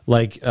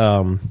 like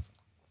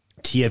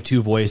TF2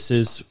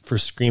 voices for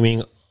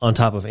screaming on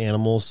top of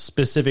animals,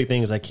 specific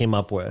things I came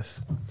up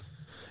with.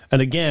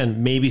 And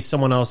again, maybe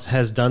someone else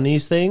has done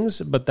these things,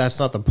 but that's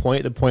not the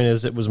point. The point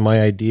is, it was my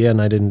idea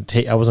and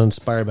I wasn't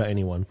inspired by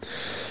anyone.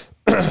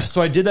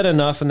 So I did that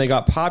enough and they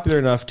got popular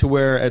enough to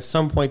where at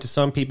some point to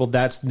some people,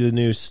 that's the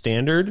new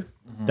standard.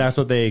 That's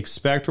what they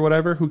expect or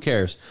whatever. Who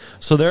cares?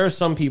 So there are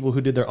some people who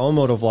did their own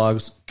moto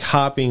vlogs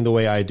copying the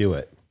way I do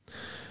it.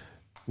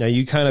 Now,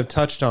 you kind of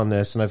touched on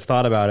this, and I've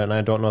thought about it, and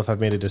I don't know if I've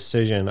made a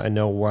decision. I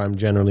know where I'm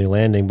generally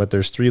landing, but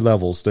there's 3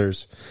 levels.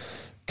 There's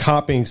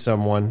copying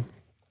someone.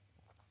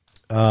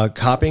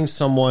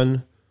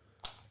 Let's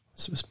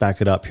back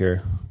it up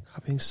here.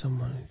 Copying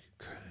someone.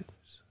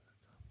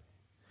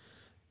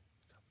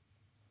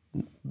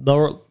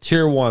 Lower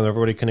tier 1,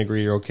 everybody can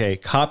agree you're okay.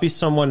 Copy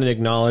someone and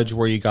acknowledge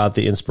where you got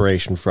the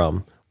inspiration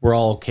from. We're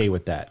all okay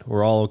with that.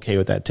 We're all okay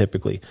with that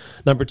typically.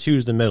 Number 2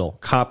 is the middle,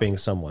 copying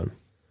someone.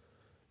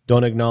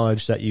 Don't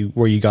acknowledge that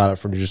where you got it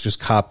from. Just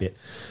copy it.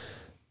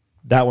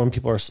 That one,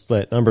 people are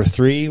split. Number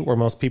 3, where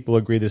most people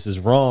agree this is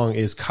wrong,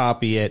 is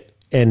copy it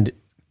and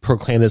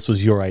proclaim this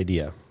was your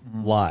idea.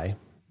 Lie.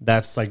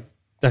 That's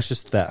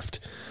just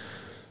theft.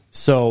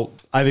 So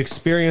I've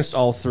experienced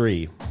all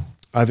 3.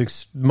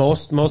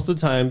 Most of the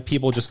time,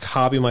 people just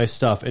copy my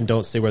stuff and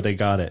don't say where they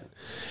got it.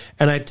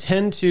 And I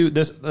tend to,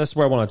 that's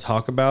where I want to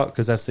talk about,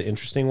 because that's the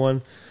interesting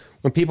one.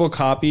 When people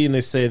copy and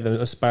they say the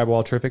inspired by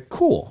all terrific,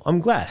 cool.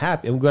 I'm glad,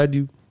 happy. I'm glad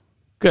you,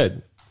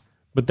 good.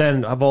 But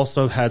then I've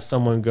also had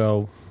someone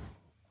go,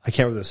 I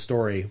can't remember the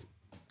story,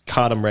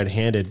 caught him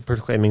red-handed,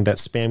 proclaiming that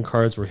spam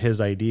cards were his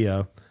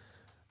idea.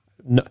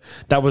 No,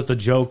 that was the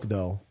joke,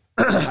 though.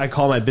 I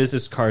call my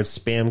business cards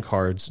spam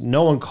cards.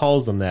 No one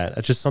calls them that.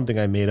 That's just something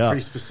I made up.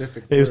 Pretty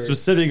specific. It was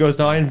specific. He goes,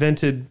 no, I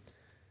invented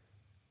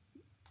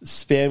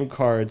spam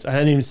cards. I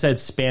hadn't even said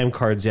spam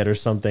cards yet or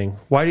something.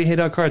 Why do you hate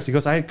out cards? He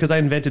goes, because I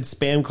invented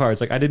spam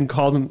cards. Like, I didn't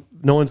call them.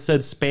 No one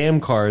said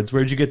spam cards.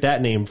 Where'd you get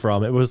that name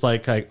from? It was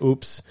like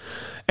oops.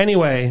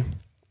 Anyway,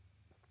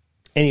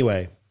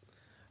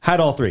 had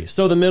all 3.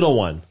 So the middle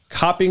one,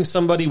 copying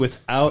somebody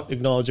without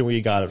acknowledging where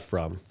you got it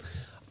from.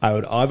 I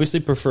would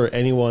obviously prefer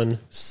anyone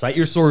cite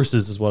your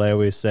sources, is what I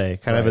always say,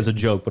 kind of as a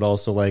joke, but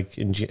also like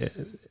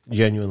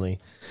genuinely.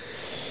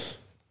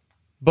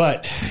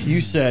 But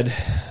you said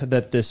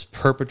that this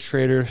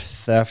perpetrator,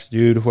 theft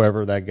dude,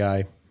 whoever that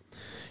guy,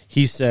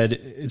 he said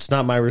it's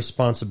not my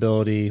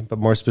responsibility, but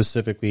more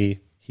specifically,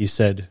 he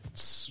said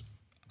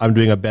I'm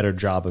doing a better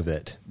job of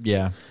it.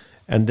 Yeah.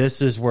 And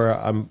this is where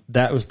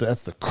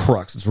that's the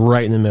crux. It's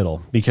right in the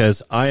middle,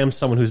 because I am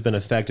someone who's been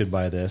affected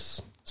by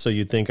this. So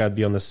you'd think I'd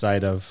be on the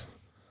side of,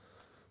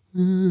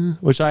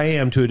 which I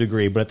am to a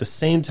degree, but at the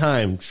same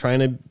time,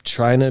 trying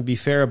to be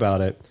fair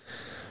about it.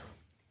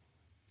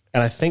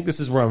 And I think this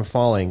is where I'm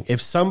falling.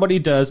 If somebody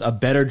does a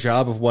better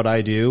job of what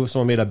I do, if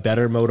someone made a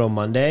better Moto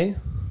Monday,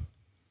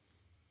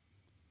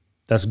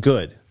 that's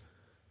good.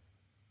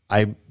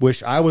 I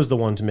wish I was the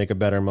one to make a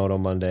better Moto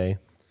Monday.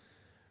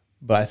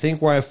 But I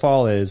think where I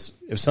fall is,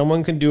 if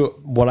someone can do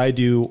what I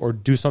do or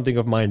do something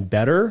of mine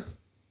better,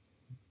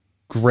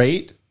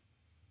 great.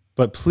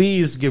 But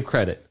please give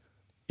credit.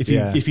 If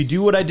you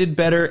do what I did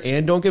better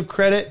and don't give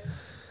credit,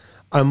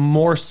 I'm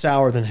more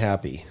sour than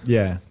happy.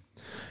 Yeah.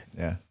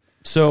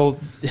 So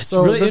it's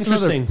really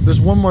interesting.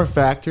 There's one more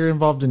factor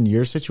involved in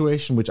your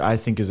situation, which I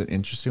think is an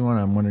interesting one.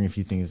 I'm wondering if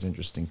you think is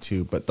interesting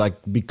too. But like,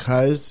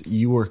 because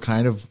you were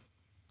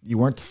you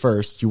weren't the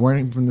first, you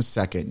weren't even the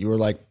second, you were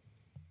like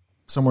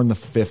somewhere in the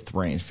fifth,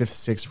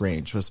 sixth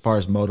range as far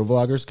as moto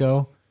vloggers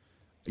go.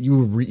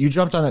 You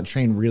jumped on that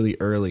train really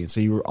early,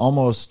 so you were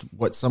almost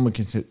what someone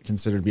could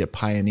consider to be a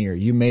pioneer.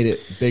 You made it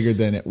bigger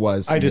than it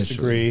was. I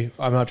disagree.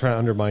 I'm not trying to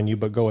undermine you,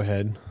 but go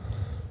ahead.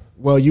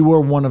 Well, you were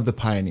one of the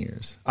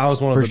pioneers. I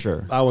was one of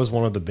sure. I was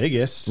one of the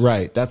biggest.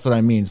 Right. That's what I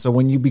mean. So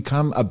when you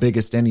become a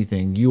biggest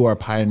anything, you are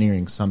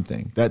pioneering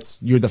something.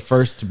 You're the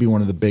first to be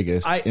one of the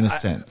biggest in a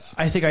sense.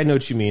 I think I know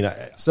what you mean.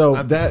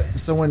 So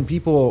when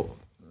people,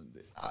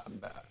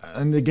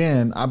 and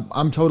again,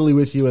 I'm totally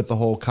with you at the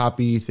whole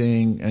copy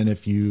thing. And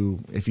if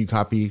you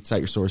copy, cite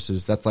your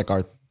sources. That's like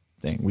our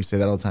thing. We say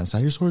that all the time.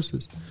 Cite your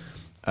sources.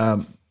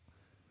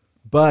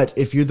 But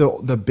if you're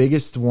the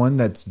biggest one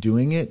that's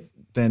doing it,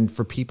 then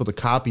for people to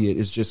copy it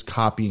is just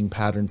copying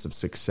patterns of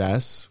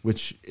success,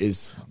 which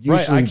is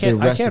usually the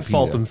recipe. I can't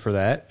fault them for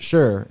that.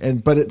 Sure.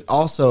 But it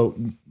also,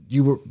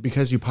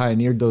 because you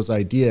pioneered those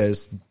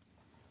ideas,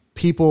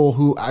 people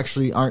who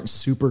actually aren't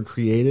super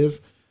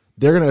creative,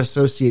 they're going to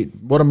associate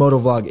what a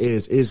motovlog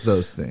is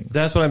those things.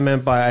 That's what I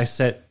meant by I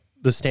set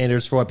the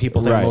standards for what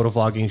people think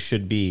motovlogging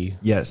should be.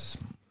 Yes.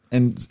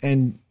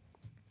 And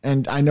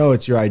I know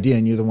it's your idea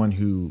and you're the one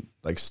who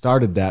like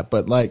started that,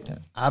 but like,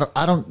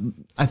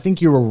 I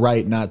think you were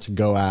right not to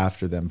go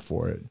after them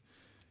for it,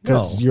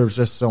 because you're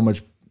just so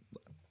much.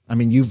 I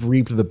mean, you've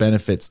reaped the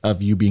benefits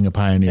of you being a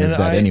pioneer of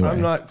that anyway.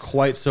 I'm not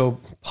quite so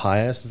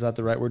pious. Is that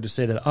the right word to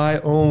say? That I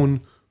own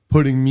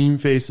putting meme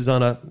faces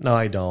on a. No,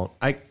 I don't.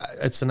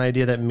 It's an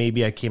idea that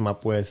maybe I came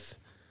up with.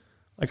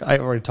 Like I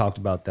already talked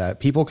about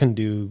that. People can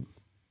do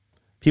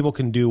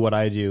what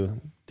I do.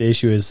 The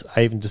issue is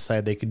I even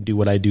decided they can do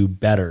what I do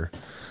better.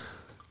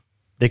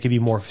 They could be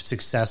more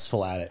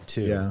successful at it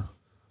too. Yeah.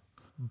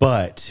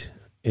 But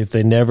if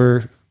they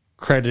never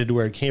credited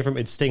where it came from,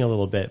 it'd sting a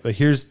little bit. But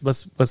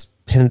let's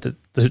pin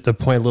the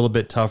point a little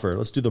bit tougher.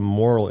 Let's do the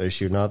moral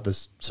issue, not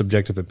this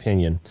subjective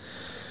opinion.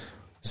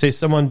 Say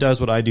someone does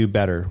what I do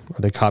better,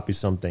 or they copy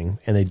something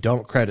and they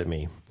don't credit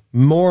me.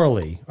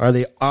 Morally, are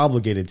they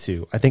obligated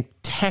to? I think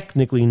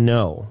technically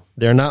no.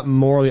 They're not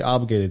morally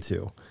obligated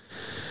to.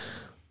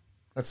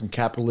 That's some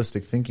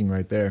capitalistic thinking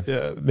right there.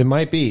 Yeah, it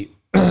might be.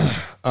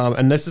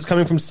 And this is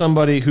coming from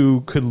somebody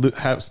who could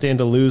stand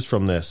to lose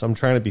from this. I'm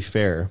trying to be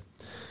fair.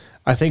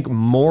 I think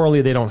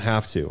morally they don't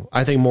have to.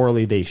 I think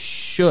morally they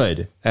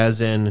should, as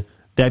in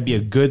that'd be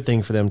a good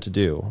thing for them to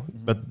do.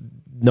 But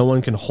no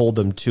one can hold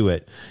them to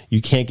it.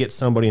 You can't get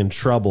somebody in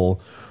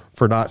trouble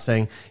for not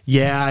saying,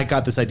 yeah, I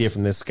got this idea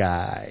from this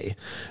guy.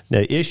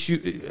 The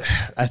issue,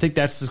 I think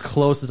that's as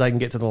close as I can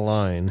get to the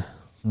line.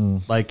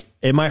 Like,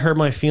 it might hurt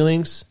my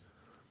feelings.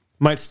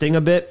 Might sting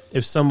a bit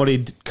if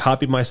somebody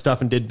copied my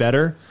stuff and did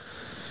better,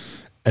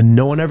 and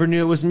no one ever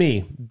knew it was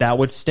me. That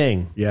would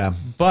sting. Yeah.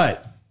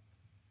 But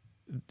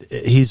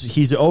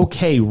he's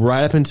okay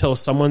right up until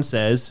someone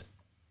says,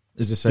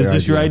 "Is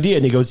this your idea?"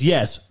 And he goes,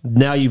 "Yes."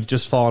 Now you've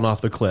just fallen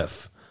off the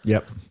cliff.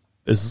 Yep.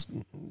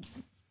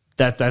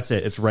 That's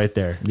it. It's right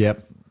there.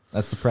 Yep.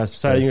 That's the precipice.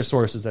 Citing your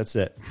sources. That's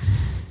it.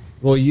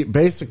 Well,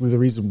 basically the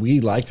reason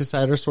we like to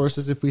cite our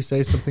sources if we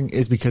say something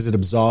is because it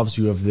absolves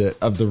you of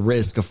the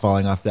risk of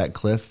falling off that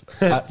cliff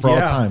for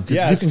all time.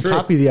 Because you can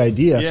copy the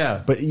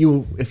idea, but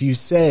if you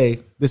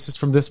say this is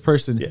from this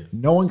person,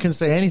 no one can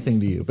say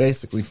anything to you.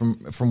 Basically,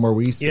 from where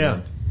we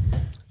stand,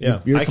 you're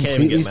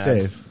completely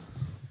safe.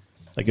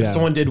 Like if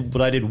someone did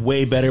what I did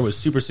way better, was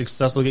super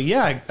successful.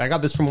 I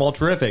got this from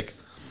Walterific.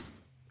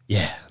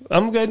 Yeah,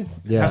 I'm good.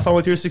 Yeah. Have fun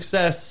with your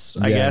success,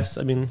 I guess.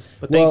 I mean,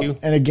 but thank you.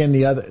 And again,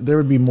 there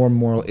would be more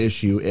moral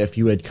issue if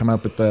you had come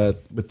up with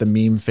the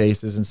meme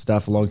faces and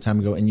stuff a long time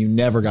ago, and you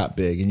never got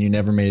big and you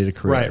never made it a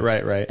career.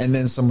 Right. And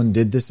then someone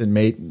did this and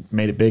made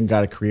it big and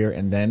got a career,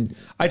 and then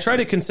I try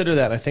to consider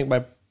that. I think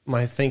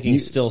my thinking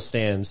still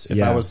stands.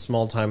 If I was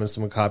small time and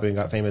someone copied and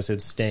got famous,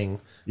 it'd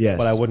sting. Yes,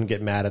 but I wouldn't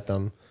get mad at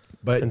them.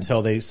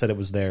 Until they said it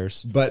was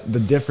theirs. But the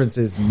difference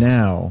is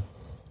now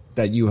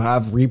that you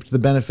have reaped the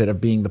benefit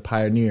of being the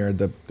pioneer,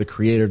 the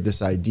creator of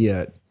this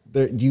idea,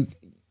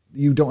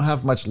 you don't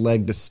have much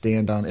leg to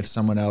stand on if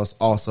someone else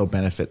also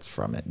benefits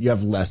from it. You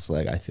have less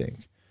leg, I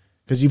think,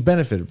 because you've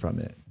benefited from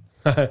it.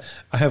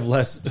 I have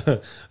less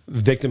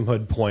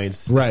victimhood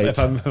points, Right? If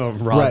I'm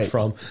robbed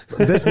from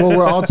this. Well,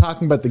 we're all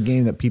talking about the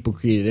game that people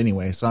created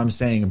anyway. So I'm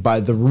saying by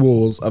the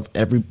rules of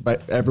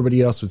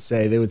everybody else would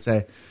say, they would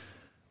say,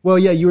 well,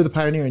 yeah, you were the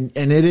pioneer, and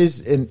it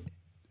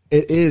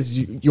is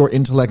your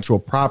intellectual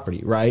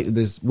property, right?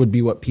 This would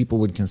be what people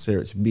would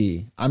consider it to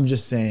be. I'm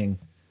just saying,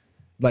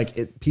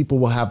 like, people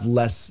will have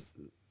less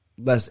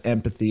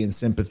empathy and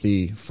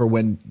sympathy for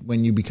when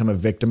you become a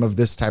victim of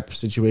this type of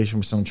situation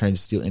where someone trying to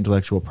steal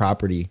intellectual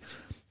property.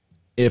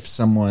 If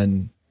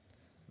someone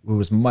who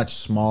was much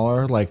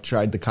smaller, like,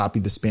 tried to copy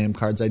the spam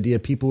cards idea,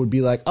 people would be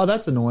like, oh,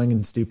 that's annoying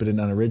and stupid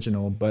and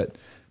unoriginal, but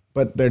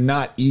they're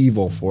not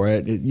evil for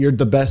it. You're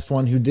the best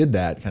one who did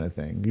that kind of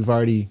thing. You've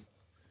already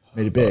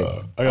made it big.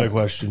 I got a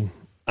question.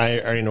 I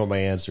already know what my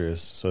answer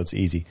is, so it's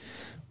easy.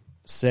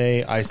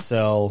 Say I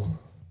sell...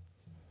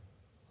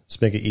 Let's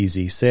make it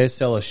easy. Say I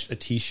sell a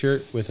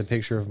T-shirt with a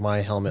picture of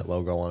my helmet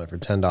logo on it for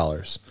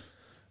 $10.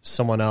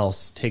 Someone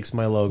else takes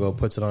my logo,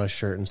 puts it on a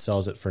shirt, and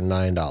sells it for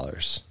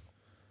 $9.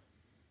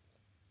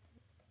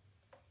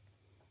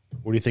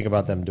 What do you think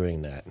about them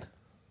doing that?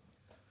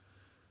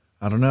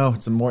 I don't know.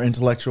 It's a more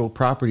intellectual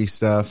property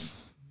stuff.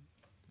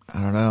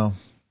 I don't know.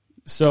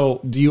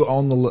 So, do you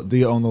own the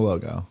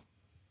logo?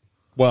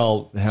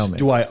 Well, the helmet.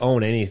 Do I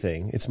own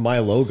anything? It's my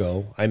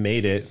logo. I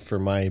made it for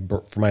my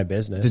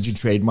business. Did you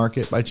trademark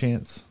it by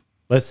chance?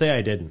 Let's say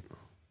I didn't.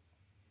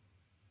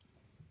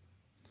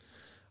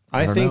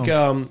 I think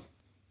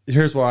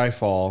here's where I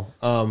fall.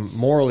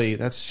 Morally,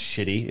 that's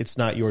shitty. It's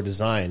not your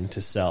design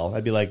to sell.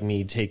 That'd be like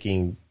me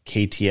taking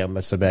KTM.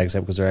 That's a bad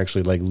example because they're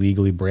actually like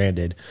legally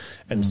branded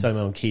and selling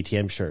my own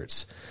KTM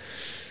shirts.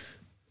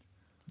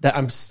 That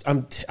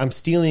I'm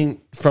stealing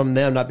from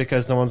them, not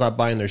because no one's not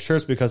buying their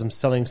shirts, because I'm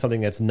selling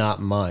something that's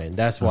not mine.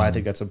 That's why I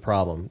think that's a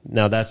problem.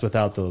 Now, that's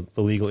without the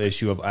legal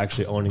issue of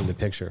actually owning the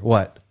picture.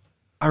 What?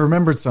 I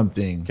remembered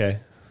something. Okay.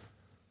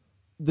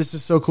 This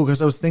is so cool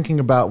because I was thinking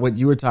about what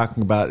you were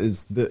talking about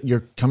is that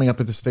you're coming up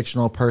with this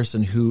fictional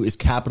person who is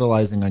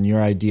capitalizing on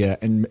your idea.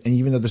 And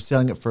even though they're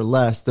selling it for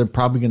less, they're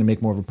probably going to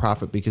make more of a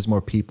profit because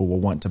more people will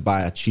want to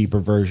buy a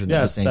cheaper version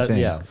of the same thing.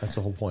 Yeah, that's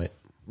the whole point.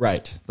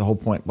 Right. The whole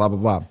point, blah, blah,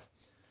 blah.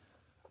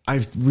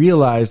 I've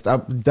realized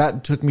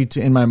that took me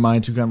in my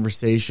mind to a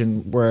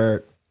conversation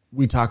where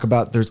we talk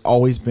about there's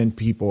always been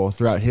people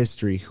throughout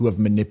history who have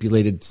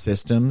manipulated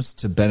systems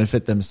to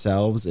benefit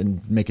themselves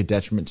and make a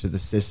detriment to the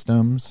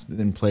systems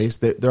in place.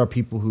 There are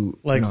people who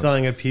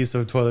selling a piece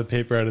of toilet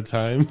paper at a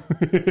time.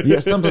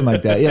 Yeah, something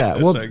like that. Yeah.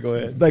 Well, sorry, go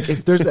ahead. Like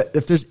if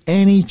there's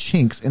any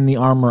chinks in the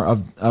armor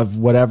of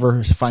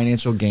whatever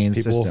financial gain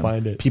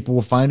system, people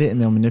will find it and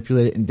they'll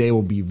manipulate it and they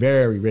will be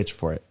very rich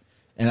for it.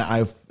 And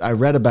I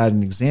read about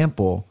an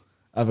example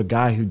of a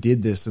guy who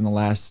did this in the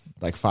last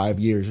like 5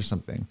 years or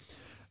something.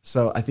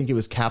 So I think it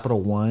was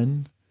Capital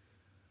One,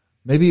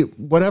 maybe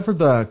whatever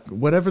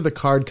the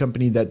card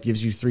company that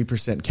gives you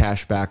 3%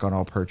 cash back on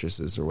all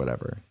purchases or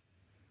whatever.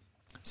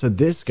 So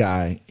this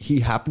guy,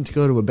 he happened to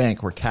go to a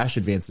bank where cash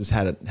advances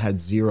had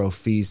zero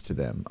fees to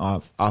them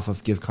off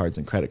of gift cards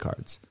and credit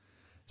cards.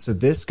 So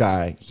this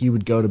guy, he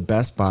would go to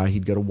Best Buy,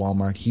 he'd go to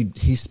Walmart.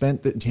 He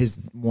spent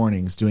his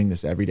mornings doing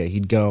this every day.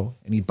 He'd go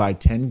and he'd buy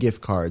 10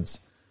 gift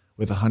cards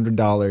with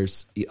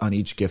 $100 on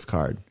each gift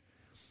card.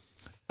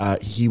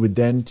 He would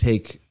then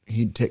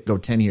go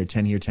 10 here,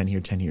 10 here, 10 here,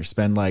 10 here,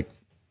 spend like,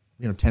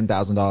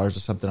 $10,000 or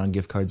something on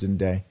gift cards in a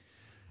day.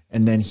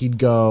 And then he'd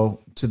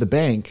go to the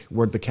bank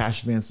where the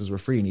cash advances were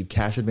free and he'd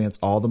cash advance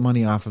all the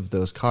money off of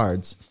those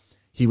cards.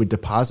 He would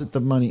deposit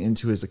the money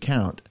into his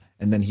account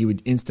and then he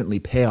would instantly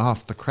pay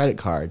off the credit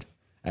card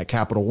at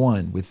Capital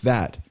One with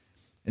that.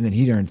 And then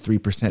he'd earn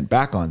 3%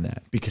 back on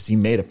that because he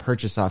made a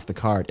purchase off the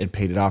card and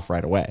paid it off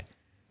right away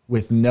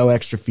with no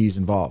extra fees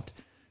involved.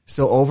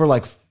 So over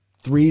like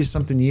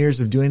 3-something years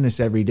of doing this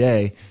every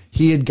day,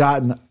 he had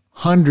gotten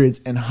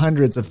hundreds and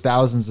hundreds of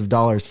thousands of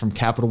dollars from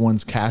Capital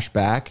One's cash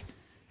back,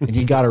 and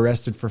he got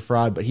arrested for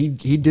fraud. But he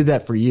did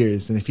that for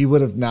years, and if he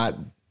would have not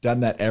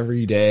done that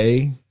every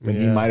day, then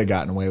he might have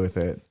gotten away with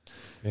it.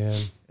 Yeah.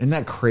 Isn't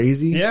that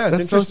crazy? Yeah,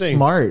 that's so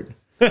smart.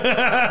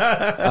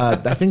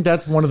 I think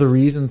that's one of the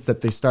reasons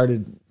that they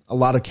started a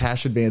lot of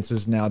cash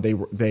advances. Now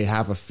they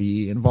have a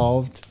fee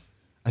involved.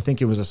 I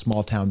think it was a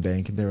small town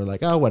bank, and they were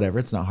like, "Oh, whatever.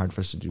 It's not hard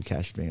for us to do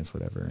cash advance,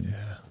 whatever." And,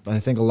 but I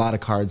think a lot of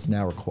cards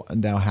now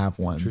have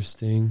one.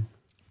 Interesting.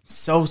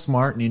 So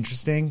smart and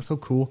interesting, so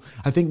cool.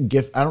 I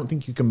don't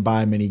think you can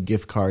buy many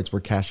gift cards where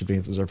cash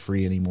advances are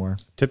free anymore.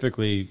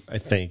 Typically, I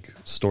think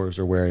stores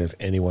are wary of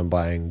anyone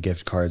buying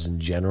gift cards in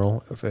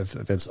general, if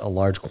it's a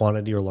large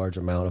quantity or large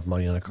amount of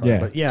money on a card. Yeah.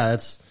 But yeah,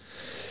 it's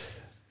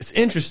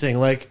interesting.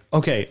 Like,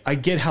 okay, I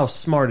get how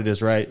smart it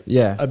is, right?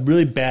 Yeah. A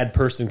really bad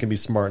person can be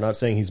smart. Not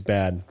saying he's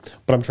bad,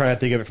 but I'm trying to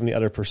think of it from the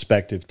other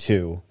perspective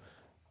too.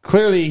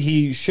 Clearly,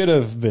 he should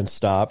have been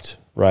stopped,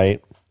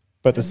 right?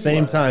 But at the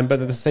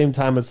same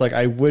time, it's like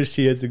I wish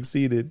he had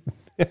succeeded.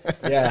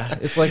 Yeah,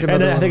 it's like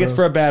And I think it's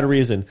for a bad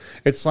reason.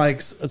 It's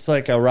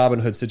like a Robin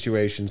Hood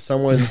situation.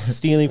 Someone's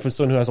stealing from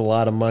someone who has a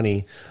lot of money,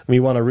 and we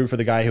want to root for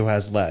the guy who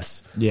has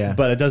less. Yeah.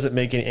 But it doesn't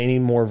make it any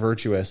more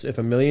virtuous. If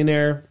a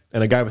millionaire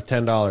and a guy with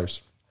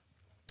 $10,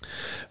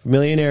 a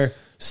millionaire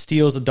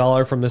steals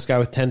 $1 from this guy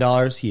with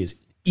 $10, he is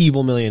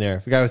evil millionaire.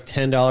 If a guy with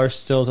 $10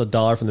 steals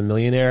 $1 from the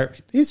millionaire,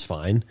 he's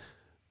fine.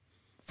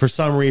 For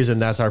some reason,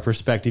 that's our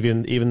perspective,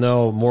 even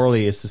though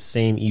morally it's the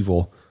same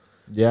evil.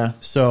 Yeah.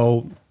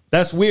 So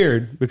that's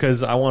weird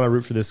because I want to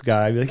root for this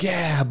guy. I'd be like,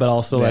 yeah, but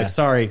also like,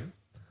 sorry.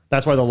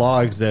 That's why the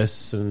law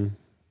exists, and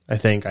I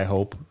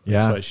hope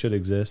that's why it should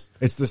exist.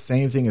 It's the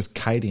same thing as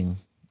kiting.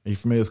 Are you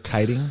familiar with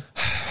kiting?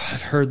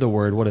 I've heard the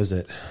word. What is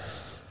it?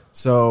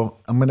 So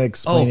I'm going to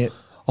explain it.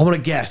 I'm going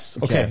to guess.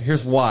 Okay,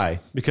 here's why.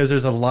 Because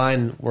there's a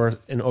line where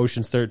in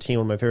Ocean's 13,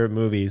 one of my favorite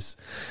movies,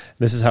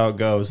 this is how it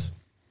goes.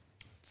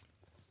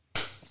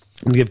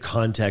 I'm going to give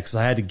context.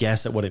 I had to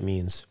guess at what it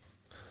means.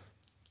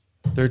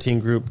 13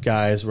 group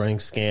guys running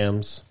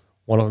scams.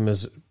 One of them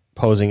is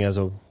posing as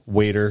a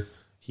waiter.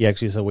 He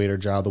actually has a waiter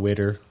job. The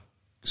waiter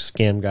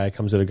scam guy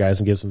comes to the guys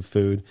and gives them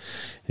food.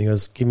 And he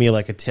goes, give me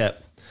like a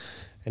tip.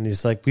 And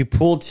he's like, we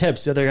pulled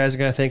tips. The other guys are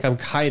going to think I'm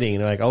kiting.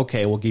 And they're like,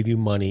 okay, we'll give you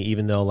money,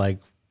 even though like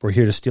we're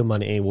here to steal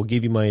money. And we'll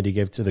give you money to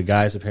give to the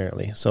guys,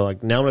 apparently. So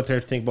like now I'm going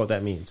to think about what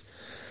that means.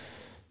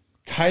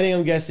 Kiting,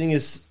 I'm guessing,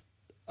 is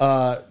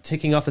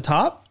taking off the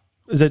top.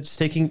 Is that just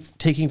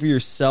taking for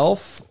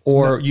yourself,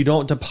 or you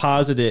don't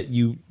deposit it?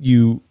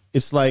 You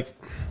it's like,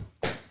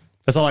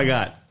 that's all I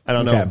got. I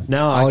don't know.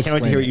 Now I can't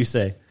wait to hear what you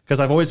say, because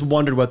I've always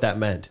wondered what that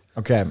meant.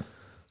 Okay,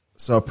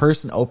 so a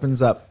person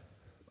opens up.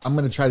 I'm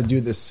going to try to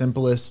do the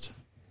simplest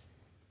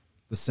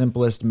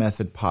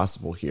method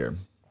possible here.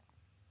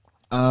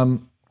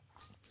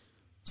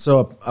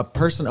 So a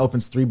person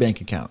opens 3 bank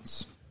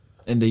accounts,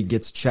 and he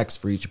gets checks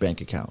for each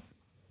bank account.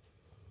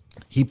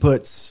 He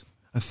puts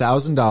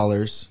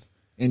 $1,000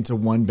 into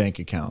one bank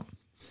account,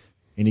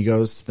 and he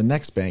goes to the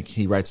next bank.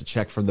 He writes a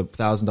check from the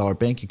 $1,000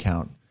 bank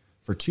account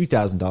for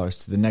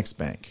 $2,000 to the next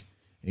bank,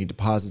 and he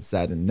deposits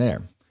that in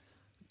there.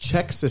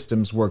 Check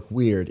systems work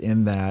weird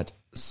in that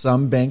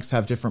some banks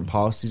have different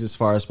policies as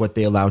far as what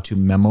they allow to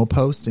memo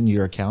post in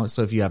your account.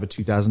 So if you have a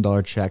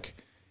 $2,000 check,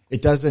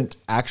 it doesn't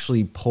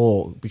actually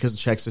pull, because the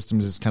check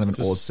systems is kind of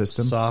an old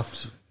system.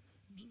 Soft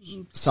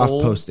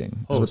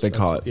posting is what they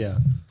call it. Yeah.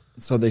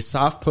 So they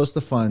soft post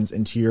the funds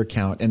into your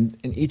account, and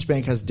each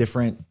bank has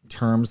different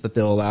terms that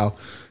they'll allow,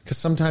 because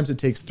sometimes it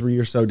takes 3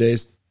 or so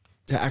days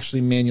to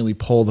actually manually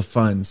pull the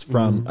funds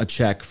from a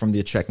check from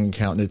the checking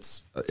account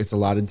it's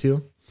allotted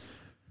to.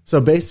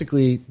 So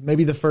basically,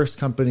 maybe the first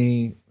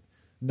company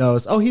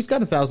knows, oh, he's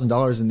got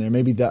 $1,000 in there.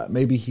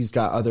 Maybe he's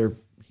going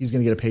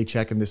to get a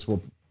paycheck, and this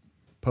will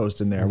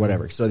post in there or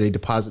whatever. So they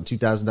deposit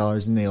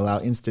 $2,000, and they allow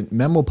instant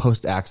memo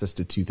post access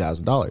to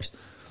 $2,000.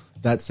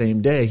 That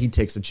same day, he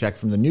takes a check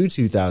from the new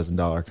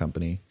 $2,000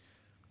 company,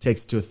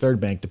 takes it to a third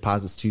bank,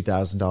 deposits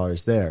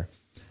 $2,000 there.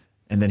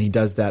 And then he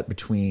does that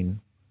between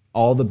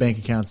all the bank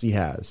accounts he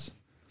has.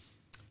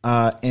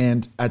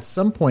 And at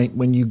some point,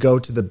 when you go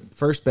to the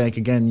first bank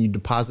again, you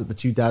deposit the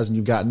 $2,000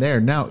 you've gotten there.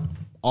 Now,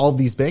 all of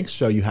these banks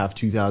show you have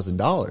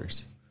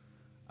 $2,000.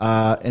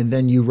 And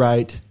then you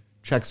write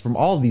checks from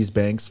all of these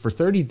banks for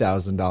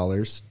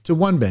 $30,000 to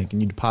one bank,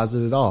 and you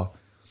deposit it all.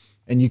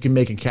 And you can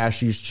make a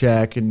cashier's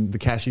check, and the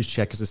cashier's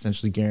check is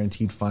essentially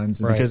guaranteed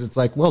funds. And because it's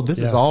like, well, this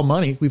is all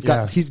money. He's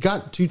got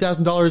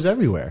 $2,000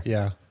 everywhere.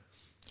 Yeah.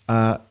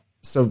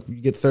 So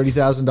you get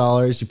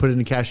 $30,000, you put it in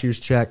a cashier's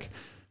check,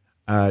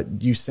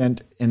 you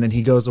send, and then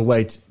he goes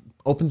away,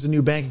 opens a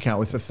new bank account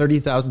with a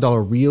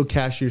 $30,000 real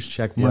cashier's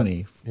check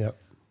money. Yep.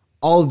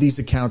 All of these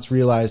accounts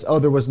realize, oh,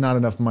 there was not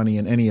enough money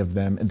in any of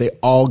them, and they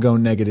all go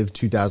negative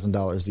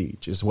 $2,000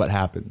 each is what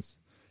happens.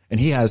 And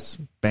he has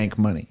bank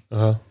money.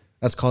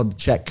 That's called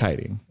check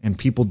kiting, and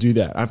people do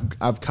that.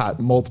 I've caught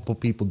multiple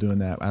people doing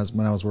that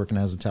when I was working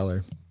as a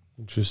teller.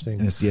 Interesting.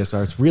 In a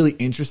CSR. It's really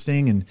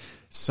interesting and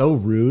so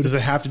rude. Does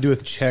it have to do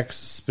with checks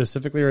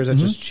specifically, or is it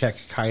just check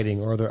kiting,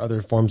 or are there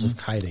other forms of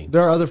kiting?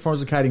 There are other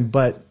forms of kiting,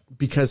 but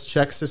because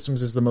check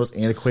systems is the most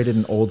antiquated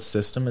and old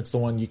system, it's the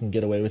one you can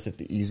get away with it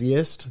the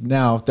easiest.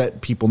 Now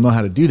that people know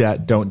how to do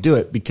that, don't do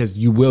it, because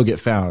you will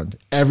get found.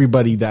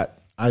 Everybody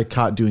that I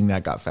caught doing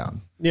that got found.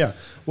 Yeah.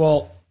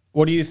 Well,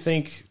 what do you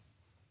think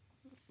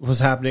was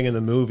happening in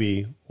the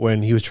movie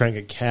when he was trying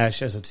to get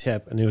cash as a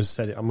tip, and he was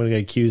said, I'm going to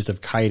get accused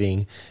of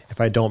kiting if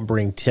I don't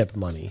bring tip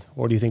money?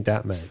 What do you think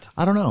that meant?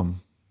 I don't know.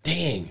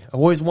 Dang. I've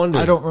always wondered.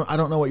 I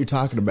don't know what you're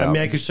talking about. I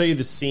mean, I could show you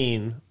the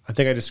scene. I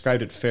think I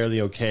described it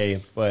fairly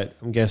okay, but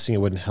I'm guessing it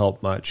wouldn't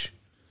help much.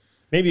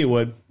 Maybe it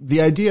would.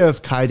 The idea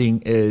of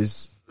kiting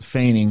is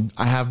feigning,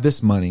 I have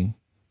this money,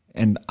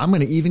 and I'm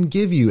going to even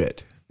give you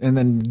it. And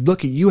then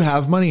look at, you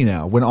have money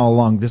now, when all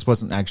along this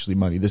wasn't actually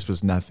money. This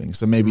was nothing.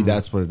 So maybe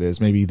that's what it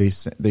is. Maybe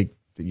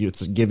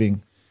it's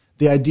giving.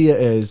 The idea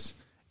is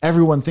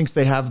everyone thinks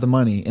they have the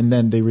money, and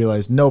then they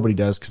realize nobody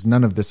does, because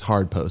none of this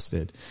hard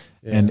posted.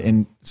 Yeah.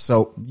 And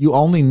so you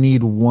only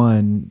need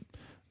one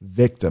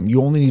victim.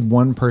 You only need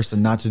one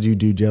person not to do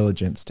due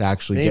diligence to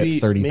actually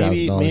get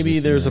 $30,000. Maybe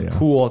there's a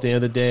pool at the end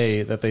of the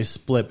day that they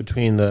split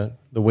between the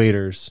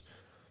waiters,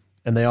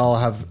 and they all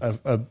have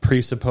a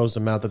presupposed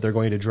amount that they're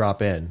going to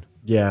drop in.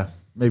 Yeah,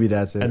 maybe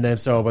that's it. And then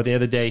so by the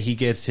end of the day, he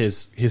gets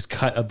his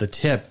cut of the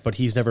tip, but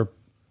he's never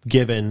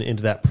given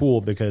into that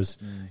pool because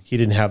he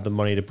didn't have the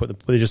money to put.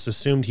 They just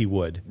assumed he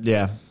would.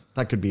 Yeah,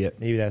 that could be it.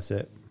 Maybe that's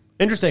it.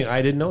 Interesting.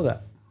 I didn't know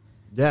that.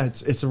 Yeah,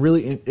 it's a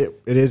really it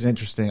is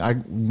interesting.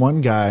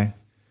 One guy.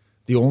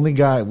 The only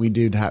guy we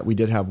did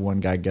have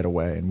one guy get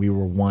away, and we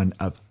were one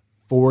of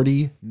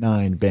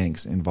 49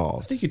 banks I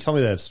involved. think you told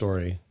me that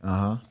story.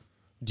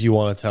 Do you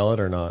want to tell it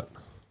or not?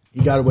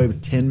 He got away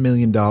with $10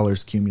 million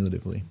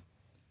cumulatively,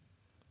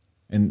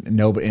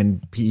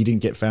 and he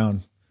didn't get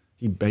found.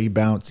 He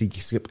bounced. He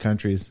skipped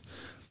countries.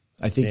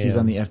 I think he's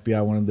on the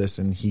FBI wanted list,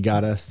 and he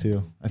got us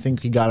too. I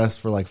think he got us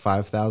for like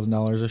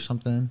 $5,000 or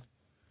something.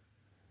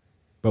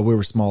 But we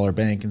were a smaller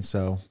bank, and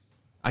so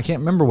I can't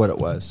remember what it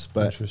was.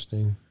 But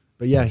interesting.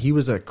 But yeah, he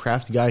was a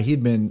crafty guy.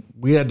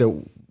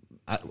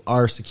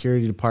 Our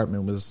security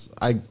department was,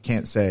 I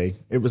can't say,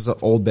 it was an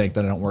old bank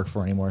that I don't work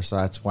for anymore, so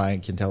that's why I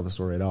can tell the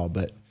story at all.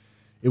 But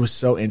it was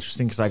so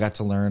interesting because I got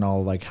to learn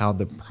all like how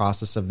the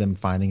process of them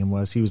finding him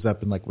was. He was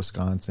up in like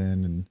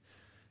Wisconsin, and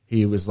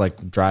he was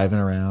like driving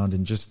around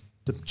and just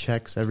the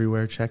checks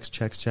everywhere,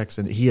 checks.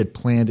 And he had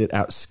planned it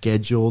out,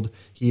 scheduled.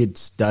 He had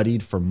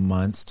studied for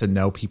months to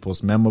know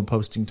people's memo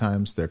posting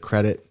times, their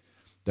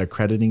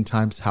crediting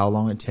times, how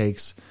long it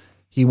takes.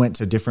 He went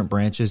to different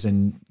branches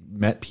and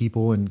met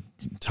people and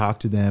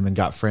talked to them and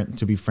got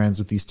to be friends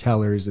with these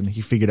tellers. And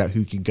he figured out who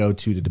he could go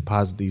to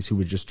deposit these, who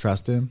would just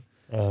trust him.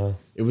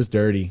 It was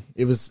dirty.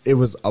 It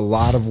was a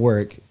lot of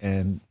work,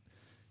 and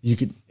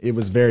it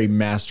was very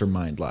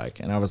mastermind like.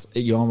 And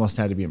you almost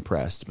had to be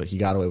impressed, but he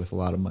got away with a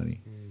lot of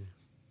money.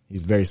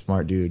 He's a very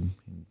smart dude.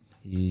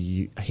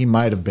 He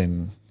might have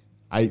been,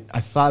 I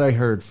thought I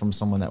heard from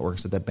someone that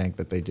works at that bank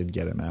that they did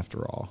get him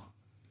after all,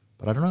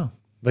 but I don't know.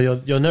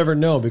 But you'll never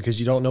know because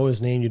you don't know his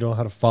name. You don't know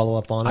how to follow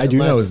up on it. I do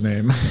know his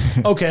name.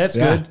 Okay, that's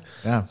good.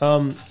 Yeah.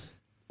 Well,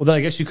 then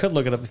I guess you could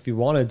look it up if you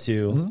wanted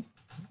to. Mm-hmm.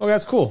 Oh,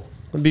 that's cool.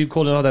 It'd be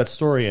cool to know how that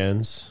story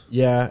ends.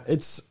 Yeah,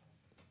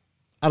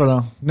 I don't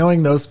know.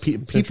 Knowing those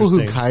people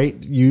who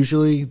kite,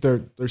 usually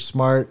they're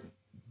smart,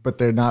 but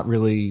they don't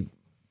really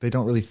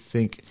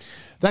think.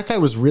 That guy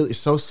was really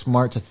so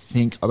smart to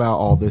think about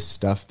all this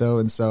stuff, though.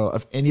 And so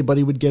if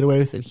anybody would get away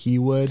with it, he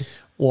would.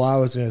 Well, I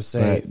was going to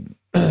say,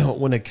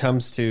 when it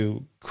comes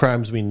to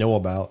crimes we know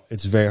about,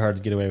 it's very hard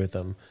to get away with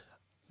them.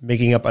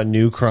 Making up a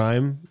new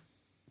crime,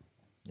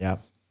 yeah,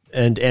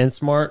 and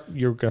smart,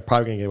 you're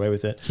probably going to get away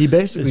with it. He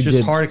basically it's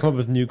just hard to come up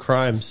with new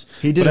crimes.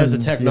 He did, but as the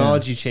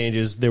technology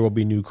changes, there will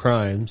be new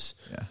crimes.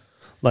 Yeah.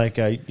 Like,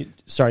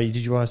 sorry, did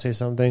you want to say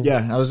something?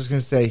 Yeah, I was just going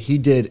to say he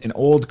did an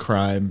old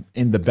crime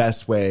in the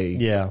best way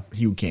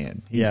he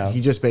can. He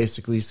just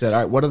basically said,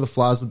 all right, what are the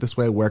flaws of this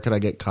way? Where could I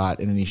get caught?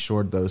 And then he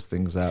shored those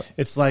things up.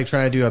 It's like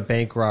trying to do a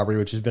bank robbery,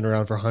 which has been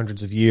around for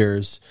hundreds of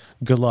years.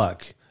 Good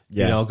luck.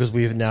 Yeah. Because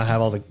we now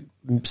have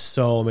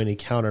so many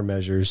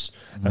countermeasures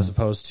as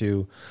opposed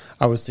to,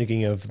 I was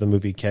thinking of the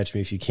movie Catch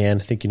Me If You Can.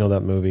 I think you know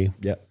that movie.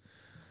 Yep.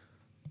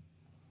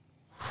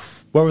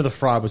 Whatever the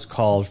fraud was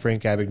called,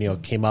 Frank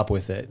Abagnale came up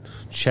with it.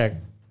 Check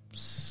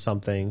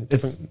something.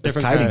 It's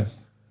kiting.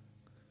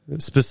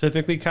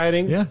 Specifically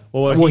kiting? Yeah.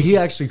 Well, he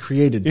actually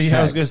created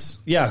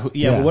checks.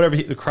 But whatever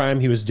the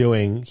crime he was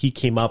doing, he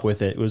came up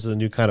with it. It was a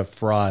new kind of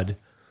fraud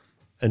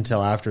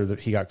until after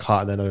he got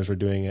caught, and then others were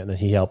doing it, and then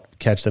he helped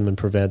catch them and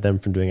prevent them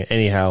from doing it.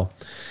 Anyhow,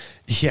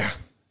 yeah.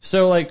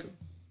 So,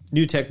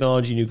 new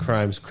technology, new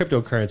crimes.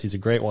 Cryptocurrency is a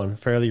great one.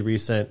 Fairly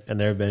recent, and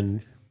there have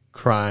been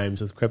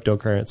crimes with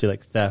cryptocurrency,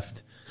 like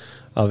theft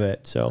of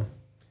it. So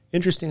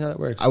interesting how that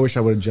works. I wish I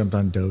would have jumped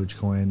on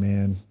Dogecoin,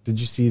 man. Did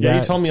you see that? Yeah,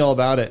 you told me all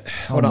about it.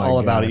 Well, not all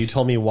about it. You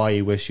told me why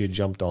you wish you had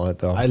jumped on it,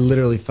 though. I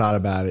literally thought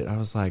about it. I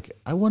was like,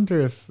 I wonder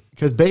if,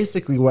 because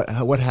basically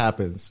what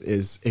happens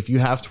is if you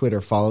have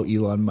Twitter, follow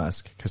Elon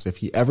Musk, because if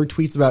he ever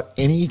tweets about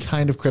any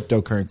kind of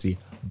cryptocurrency,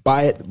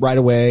 buy it right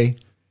away.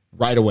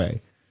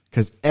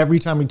 Because every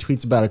time he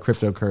tweets about a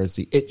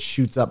cryptocurrency, it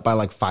shoots up by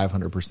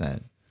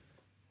 500%.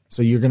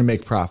 So you're going to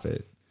make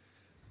profit.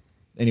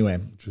 Anyway,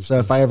 so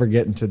if I ever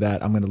get into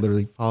that, I'm going to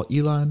literally follow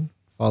Elon,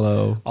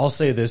 I'll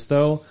say this,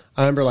 though.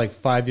 I remember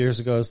 5 years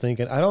ago, I was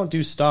thinking, I don't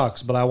do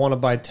stocks, but I want to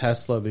buy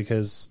Tesla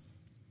because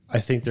I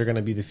think they're going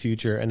to be the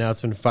future. And now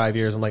it's been 5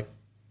 years. I'm like,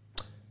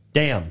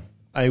 damn,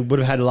 I would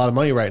have had a lot of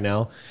money right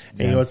now.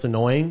 And you know what's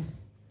annoying?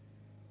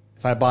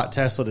 If I bought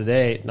Tesla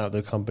today, not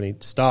the company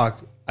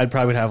stock, I'd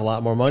probably have a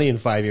lot more money in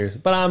 5 years.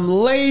 But I'm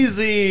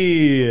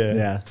lazy.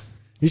 Yeah.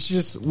 We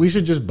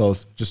should just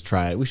both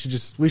try it. We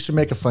should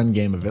make a fun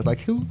game of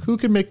it. Who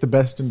can make the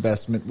best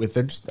investment with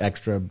their just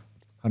extra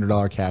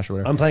 $100 cash or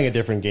whatever. I'm playing a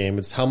different game.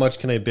 It's how much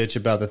can I bitch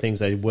about the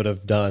things I would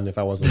have done if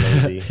I wasn't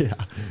lazy. Yeah.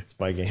 It's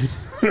my game.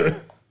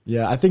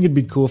 Yeah, I think it'd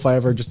be cool if I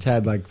ever just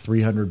had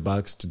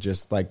 $300 to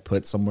just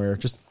put somewhere.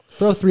 Just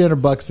throw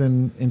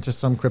 $300 into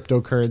some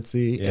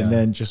cryptocurrency and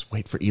then just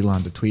wait for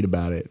Elon to tweet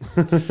about it.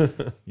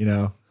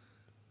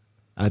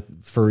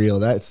 For real,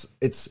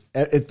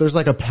 there's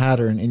like a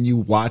pattern, and you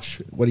watch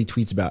what he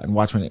tweets about and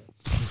watch when it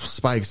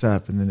spikes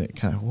up, and then it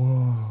kind of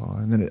whoa,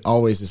 and then it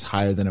always is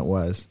higher than it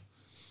was.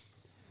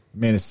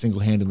 Man is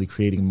single-handedly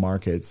creating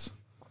markets.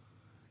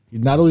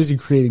 Not only is he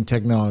creating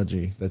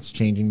technology that's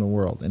changing the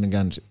world, and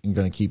again,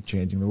 going to keep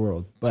changing the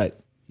world, but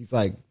he's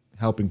like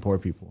helping poor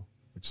people,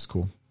 which is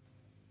cool.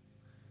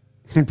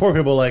 Poor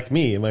people like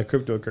me and my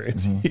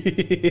cryptocurrency.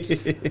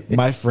 Mm-hmm.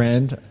 My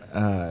friend,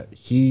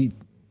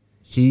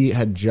 he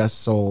had just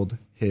sold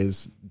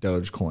his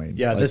Dogecoin.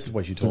 Yeah, this is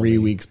what you told me. 3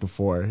 weeks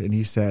before, and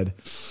he said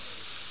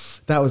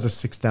that was a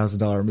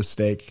 $6,000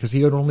 mistake because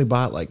he had only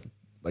bought like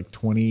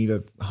 $20 to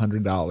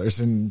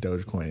 $100 in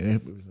Dogecoin,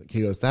 and it was like, he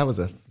goes, that was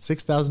a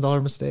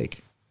 $6,000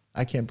 mistake.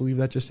 I can't believe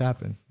that just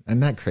happened. Isn't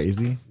that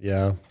crazy?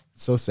 Yeah,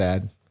 it's so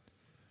sad.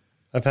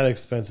 I've had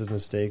expensive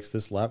mistakes.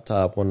 This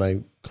laptop, when I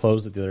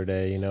closed it the other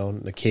day,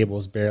 the cable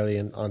is barely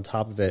on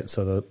top of it,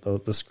 so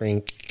the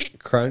screen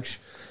crunch.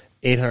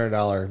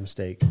 $800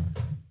 mistake.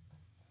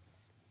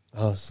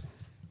 Oh,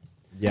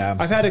 yeah.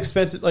 I've had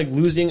expensive, like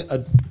losing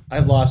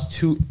I've lost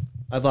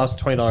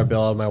 $20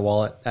 bill out of my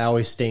wallet. That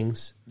always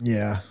stings.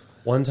 Yeah.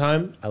 One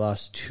time, I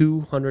lost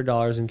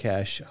 $200 in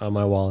cash on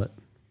my wallet.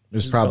 It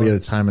was probably at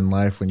a time in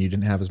life when you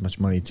didn't have as much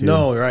money too.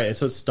 No, right.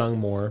 So it stung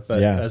more,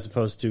 but yeah. as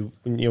opposed to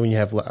when you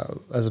have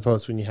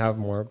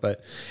more,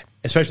 but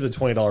especially the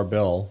 $20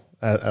 bill.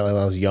 When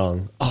I was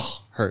young,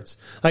 hurts.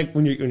 Like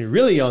when you're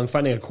really young,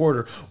 finding a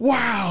quarter.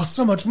 Wow,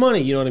 so much money.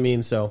 You know what I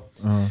mean? So,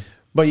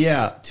 but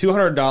yeah,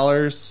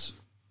 $200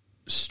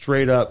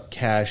 straight up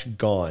cash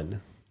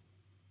gone.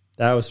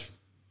 That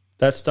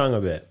stung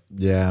a bit.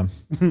 Yeah.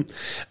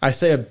 I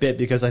say a bit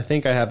because I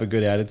think I have a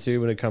good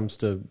attitude when it comes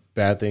to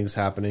bad things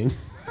happening.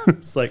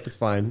 It's like, it's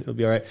fine. It'll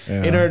be all right.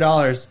 Yeah.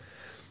 $800.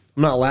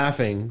 I'm not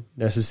laughing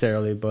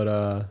necessarily, but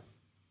at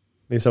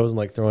least I wasn't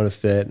like throwing a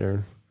fit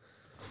or.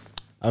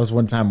 I was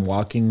one time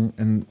walking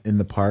in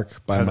the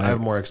park by I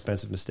have more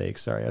expensive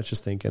mistakes. Sorry. I was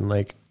just thinking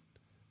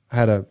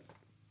don't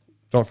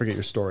forget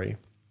your story.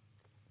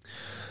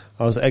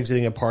 I was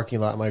exiting a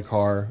parking lot in my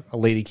car. A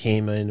lady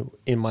came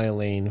in my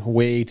lane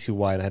way too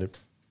wide. I had to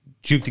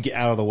juke to get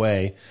out of the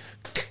way.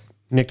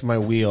 Nicked my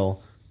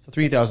wheel. It's a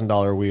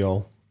 $3,000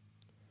 wheel.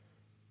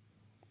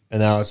 And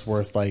now it's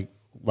worth like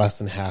less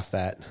than half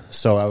that.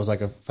 So I was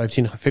like a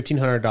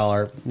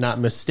 $1,500, not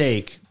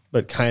mistake,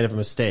 but kind of a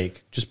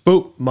mistake. Just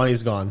boop,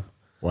 money's gone.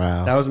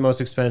 Wow. That was the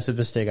most expensive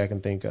mistake I can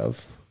think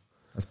of.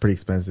 That's pretty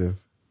expensive.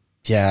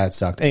 Yeah, it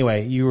sucked.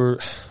 Anyway,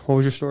 what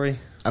was your story?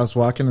 I was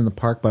walking in the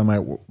park by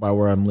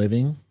where I'm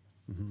living,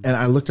 and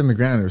I looked on the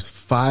ground. There was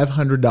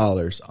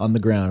 $500 on the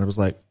ground. I was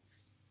like,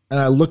 and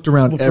I looked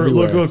around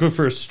everywhere. Looking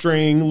for a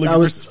string,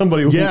 looking for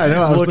somebody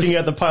looking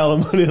at the pile of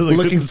money. I was like,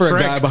 looking for a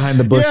guy behind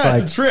the bush. Yeah,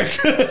 like, it's a trick.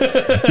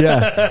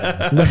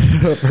 Yeah.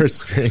 For a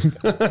string.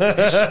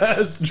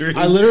 I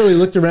I literally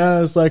looked around.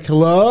 I was like,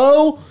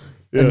 hello?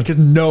 Yeah. Because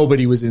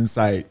nobody was in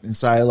sight. And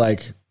so I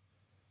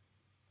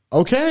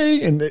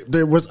okay. And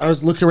I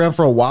was looking around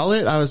for a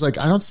wallet. I was like,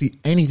 I don't see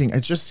anything.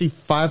 I just see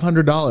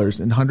 $500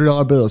 and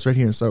 $100 bills right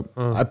here. So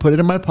I put it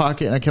in my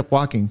pocket and I kept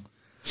walking.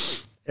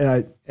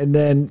 And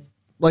then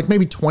like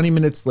maybe 20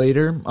 minutes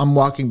later, I'm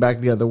walking back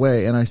the other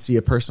way and I see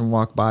a person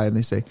walk by and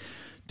they say,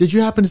 did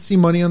you happen to see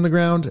money on the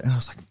ground? And I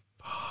was like,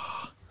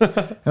 oh.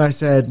 And I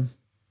said,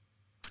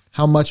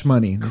 how much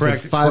money? And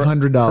correct. Said,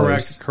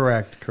 $500.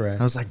 Correct.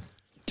 I was like,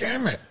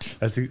 damn it.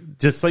 That's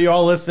just so you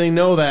all listening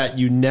know that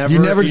you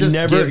never give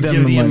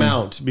the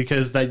amount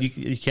because that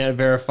you can't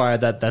verify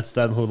that that's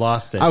them who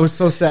lost it. I was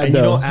so sad and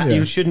though.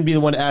 You shouldn't be the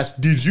one to ask,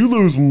 did you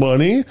lose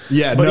money?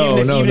 Yeah, but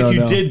even if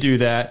you did do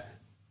that,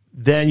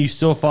 then you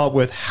still follow up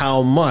with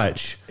how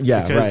much.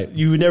 Yeah, because right.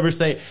 You would never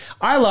say,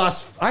 I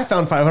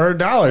found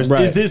 $500.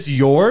 Right. Is this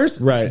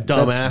yours? Right.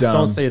 Dumbass. That's dumb.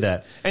 Don't say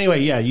that.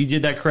 Anyway, yeah, you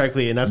did that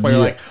correctly, and that's why you're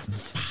like,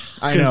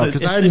 I know,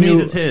 because I knew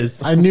it's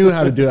his. I knew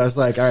how to do it. I was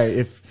like, all right,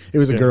 if it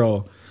was a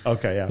girl.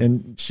 Okay, yeah.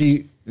 And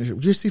did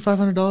you see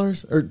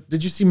 $500? Or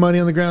did you see money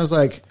on the ground? I was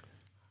like,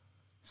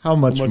 how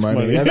much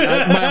money? My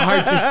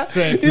heart just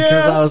sank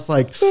because I was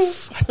like,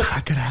 I thought I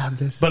could have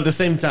this. But at the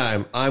same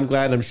time,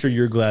 I'm sure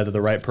you're glad that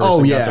the right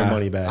person got their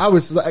money back. I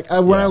was like,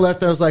 when I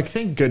left, I was like,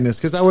 thank goodness,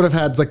 because I would have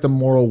had like the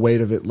moral weight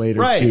of it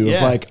later too. Yeah.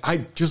 Of like,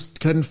 I just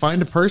couldn't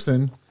find a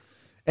person.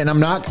 And I'm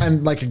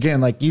like, again,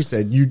 like you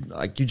said, you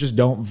just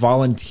don't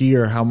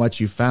volunteer how much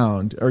you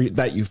found or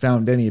that you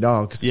found any at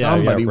all. Because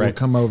somebody will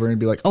come over and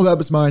be like, oh, that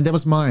was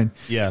mine.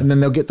 Yeah. And then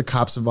they'll get the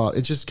cops involved.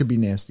 It just could be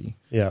nasty.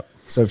 Yeah.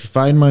 So if you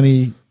find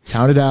money,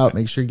 count it out.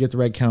 Make sure you get the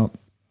right count.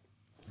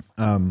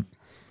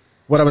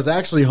 What I was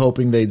actually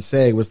hoping they'd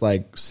say was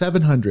like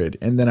 700.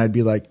 And then I'd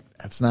be like,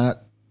 that's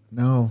not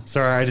No.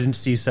 Sorry, I didn't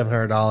see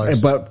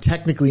 $700. But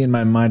technically, in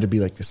my mind, it'd be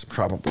like this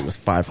probably was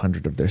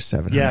 500 of their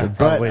 700. Yeah,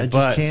 probably. But I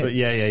just can't. But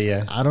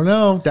yeah. I don't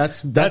know.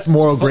 That's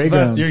moral gray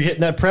ground. You're hitting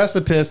that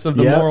precipice of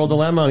the moral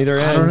dilemma on either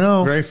end. I don't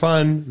know. Very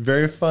fun.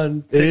 Very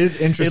fun. It is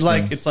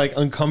interesting. It's like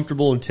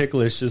uncomfortable and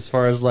ticklish as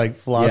far as like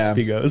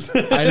philosophy goes.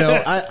 I know.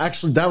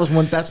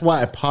 That's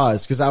why I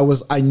paused,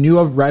 because I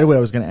knew right away I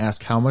was going to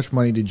ask, how much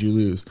money did you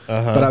lose?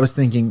 But I was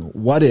thinking,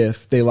 what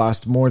if they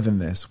lost more than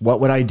this?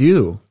 What would I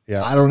do?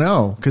 Yeah. I don't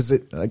know, because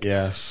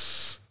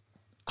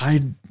I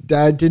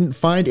didn't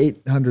find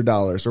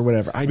 $800 or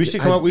whatever.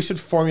 We should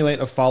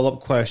formulate a follow-up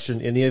question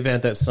in the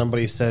event that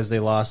somebody says they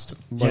lost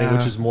money,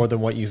 which is more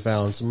than what you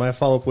found. So my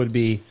follow-up would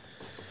be,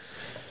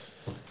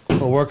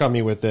 well, work on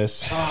me with this.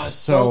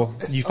 So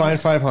you find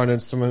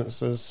 500. Someone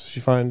says,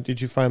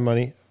 did you find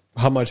money?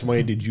 How much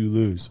money did you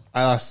lose?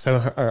 I lost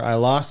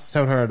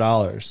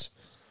 $700.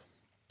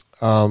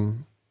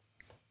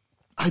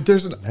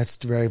 That's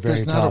very,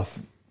 very tough.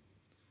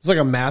 It's like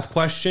a math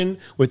question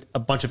with a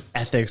bunch of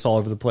ethics all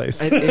over the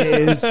place. It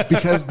is,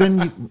 because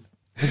then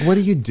what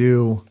do you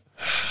do?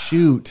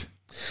 Shoot.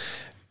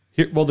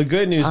 Well, the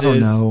good news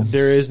is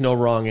there is no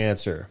wrong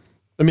answer.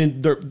 I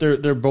mean,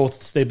 they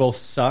both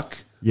suck.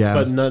 Yeah.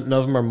 But none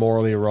of them are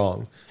morally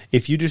wrong.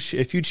 If you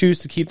choose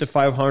to keep the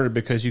 500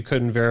 because you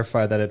couldn't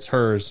verify that it's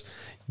hers,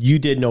 you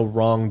did no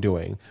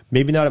wrongdoing.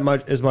 Maybe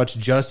not as much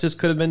justice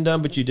could have been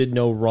done, but you did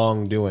no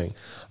wrongdoing.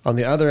 On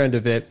the other end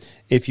of it,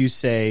 if you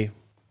say,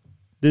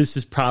 this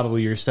is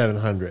probably your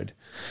 700,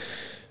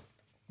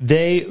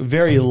 they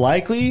very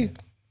likely,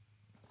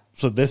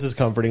 so this is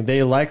comforting,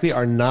 they likely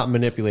are not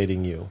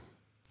manipulating you.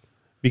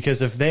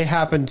 Because if they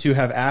happen to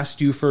have asked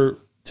you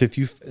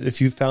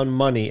if you found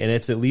money and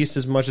it's at least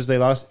as much as they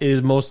lost, it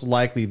is most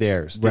likely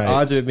theirs. The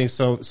odds of it being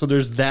so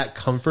there's that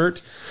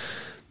comfort.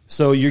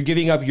 So you're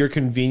giving up your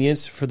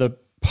convenience for the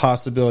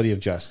possibility of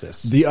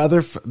justice. The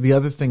other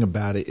thing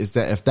about it is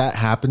that if that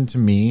happened to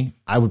me,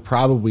 I would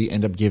probably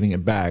end up giving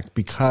it back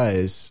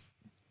because,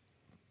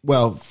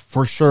 well,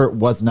 for sure it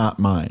was not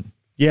mine.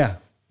 Yeah.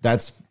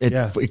 That's it.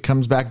 Yeah. It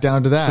comes back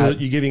down to that. So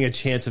you're giving a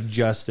chance of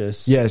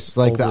justice. Yes,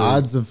 like the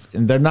odds of,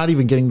 and they're not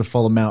even getting the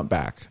full amount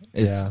back.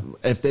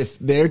 If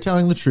they're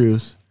telling the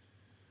truth.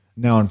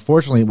 Now,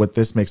 unfortunately, what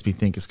this makes me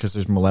think is because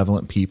there's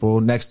malevolent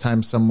people. Next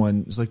time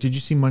someone is like, "Did you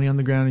see money on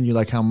the ground?" and you're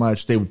like, "How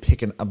much?" They would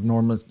pick an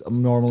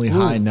abnormally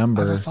high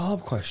number. I have a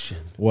follow-up question.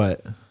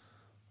 What?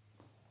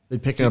 They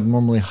pick an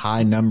abnormally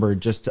high number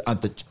just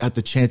at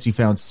the chance you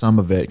found some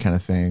of it, kind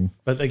of thing.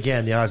 But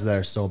again, the odds of that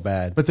are so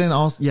bad. But then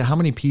also, how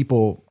many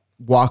people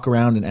walk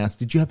around and ask,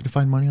 "Did you happen to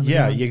find money on the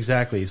ground?" Yeah,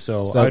 exactly.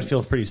 So I would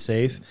feel pretty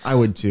safe. I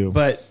would too.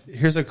 But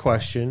here's a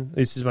question.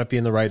 This might be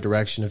in the right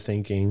direction of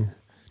thinking.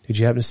 Did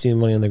you happen to see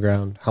money on the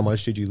ground? How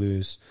much did you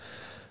lose?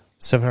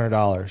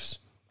 $700.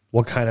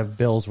 What kind of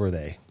bills were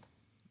they?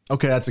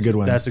 Okay, that's a good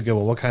one. That's a good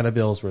one. What kind of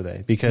bills were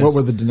they? Because what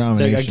were the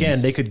denominations?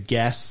 Again, they could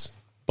guess,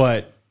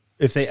 but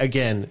if they,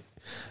 again,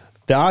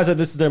 the odds that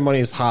this is their money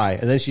is high,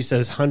 and then she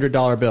says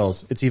 $100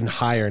 bills, it's even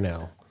higher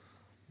now.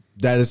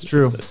 That is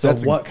true. So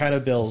what kind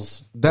of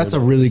bills? That's a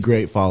really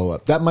great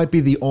follow-up. That might be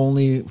the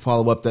only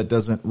follow-up that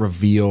doesn't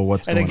reveal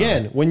what's going on. And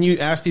again, when you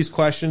ask these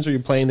questions or you're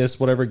playing this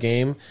whatever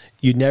game,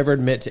 you never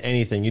admit to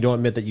anything. You don't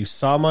admit that you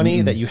saw money,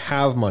 that you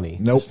have money.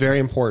 Nope. It's very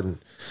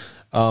important.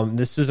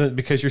 This isn't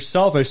because you're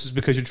selfish, it's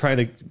because you're trying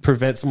to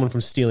prevent someone from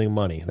stealing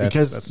money.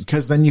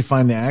 Because then you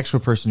find the actual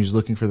person who's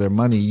looking for their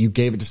money, you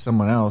gave it to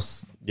someone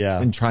else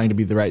and trying to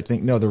be the right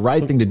thing. No, the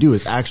right thing to do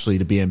is actually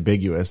to be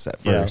ambiguous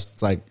at first. Yeah.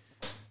 It's like,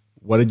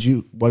 what did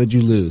you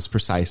lose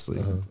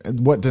precisely?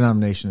 And what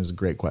denomination is a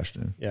great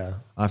question. Yeah.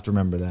 I'll have to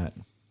remember that.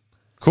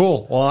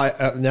 Cool.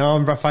 Well, now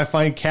if I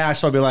find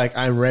cash, I'll be like,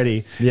 I'm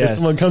ready. Yes. If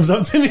someone comes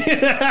up to me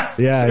and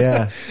asks.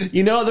 Yeah.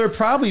 You know, there are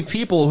probably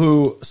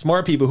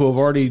smart people who have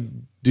already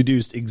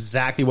deduced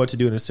exactly what to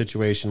do in a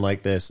situation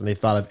like this. And they've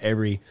thought of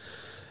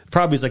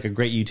probably is like a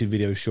great YouTube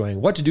video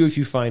showing what to do if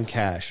you find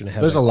cash. And it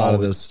has There's a lot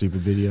of those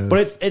stupid videos.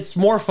 But it's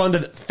more fun to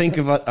think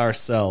of it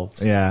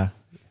ourselves. Yeah.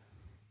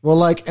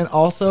 Well, and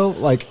also,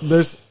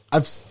 do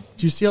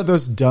you see all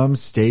those dumb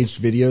staged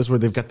videos where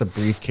they've got the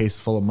briefcase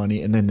full of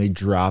money and then they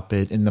drop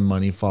it and the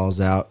money falls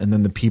out and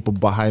then the people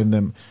behind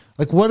them,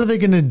 what are they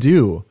going to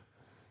do?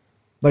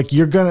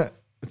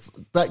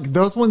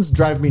 Those ones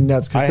drive me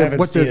nuts. I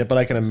haven't seen it, but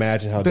I can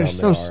imagine how dumb they are. They're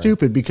so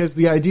stupid because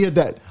the idea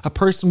that a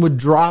person would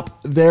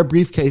drop their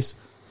briefcase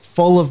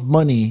full of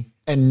money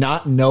and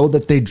not know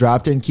that they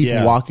dropped it and keep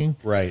walking.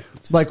 Right.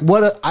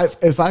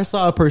 If I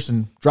saw a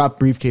person drop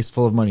briefcase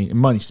full of money and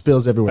money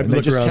spills everywhere and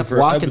they just kept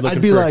walking,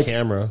 I'd be like,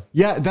 camera.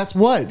 Yeah, that's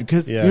what,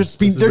 because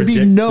there'd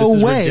be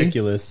no way.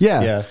 Ridiculous.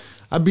 Yeah.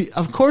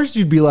 Of course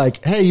you'd be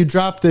like, "Hey, you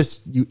dropped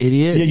this, you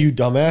idiot." Yeah, you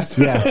dumbass.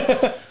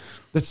 Yeah.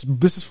 This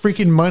is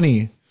freaking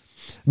money.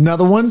 Now,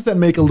 the ones that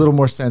make a little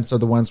more sense are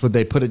the ones where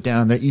they put it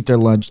down, they eat their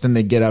lunch, then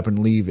they get up and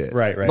leave it.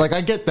 Right.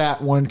 I get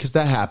that one because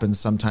that happens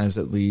sometimes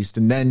at least.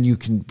 And then you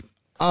can,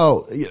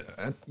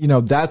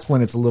 that's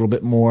when it's a little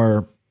bit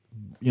more,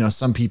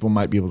 some people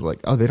might be able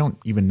to they don't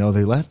even know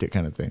they left it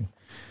kind of thing.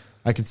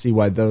 I could see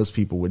why those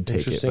people would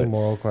take it. Interesting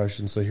moral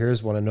question. So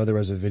here's one. I know there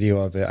was a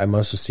video of it. I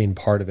must have seen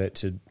part of it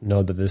to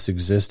know that this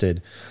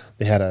existed.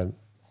 They had a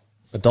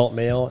adult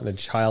male and a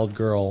child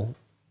girl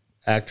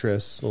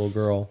actress, little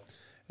girl.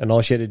 And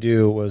all she had to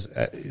do was,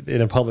 in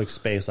a public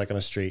space, like on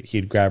a street,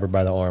 he'd grab her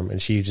by the arm, and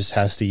she just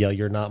has to yell,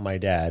 "You're not my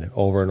dad,"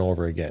 over and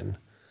over again.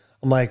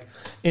 I'm like,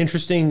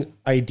 interesting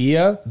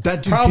idea.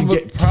 That dude can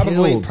get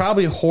killed.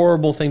 Probably a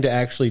horrible thing to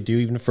actually do,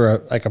 even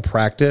for a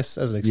practice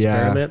as an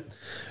experiment. Yeah.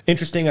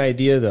 Interesting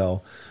idea,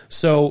 though.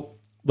 So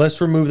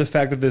let's remove the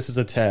fact that this is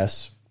a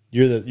test.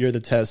 You're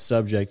the test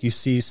subject. You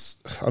see,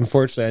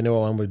 unfortunately, I know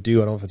what I'm going to do.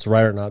 I don't know if it's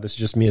right or not. This is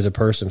just me as a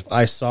person. If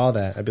I saw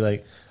that, I'd be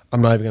like,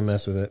 I'm not even going to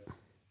mess with it.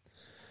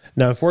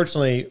 Now,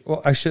 unfortunately,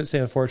 well, I should say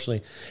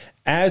unfortunately,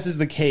 as is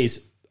the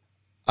case,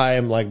 I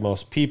am like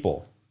most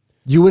people.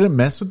 You wouldn't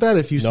mess with that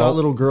if you saw a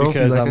little girl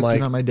because like, I'm like,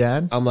 "You're not my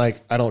dad." I'm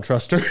like, I don't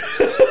trust her.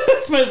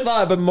 That's my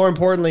thought. But more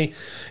importantly,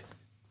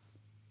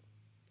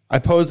 I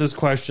posed this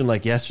question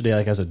like yesterday,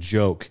 like as a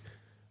joke.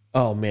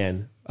 Oh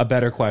man, a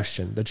better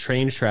question. The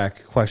train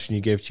track question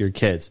you give to your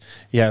kids.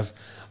 You have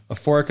a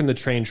fork in the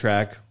train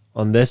track.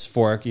 On this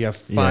fork, you have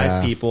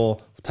 5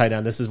 people tied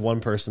down. This is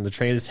one person. The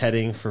train is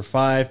heading for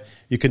 5.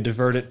 You can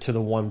divert it to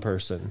the one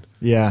person.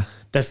 Yeah.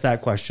 That's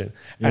that question.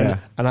 Yeah.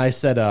 And I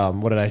said,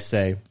 what did I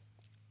say?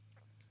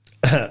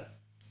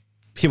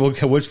 People,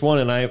 which one?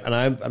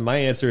 And my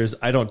answer is,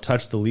 I don't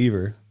touch the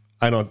lever.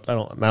 I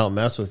don't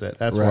mess with it.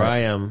 That's where I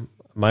am.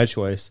 My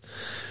choice.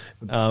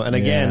 And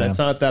again, it's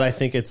not that I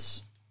think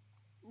it's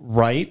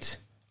right.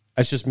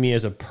 That's just me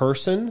as a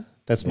person.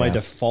 That's my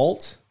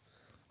default.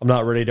 I'm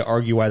not ready to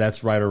argue why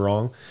that's right or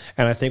wrong.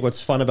 And I think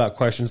what's fun about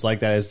questions like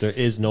that is there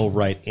is no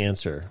right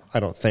answer. I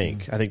don't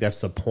think. I think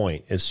that's the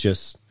point. It's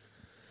just.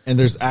 And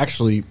there's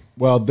actually,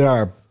 there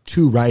are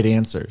 2 right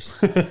answers.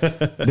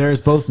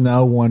 There's both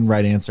one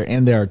right answer,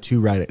 and there are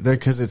 2 right.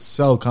 Because it's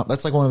so,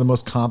 that's like one of the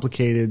most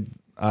complicated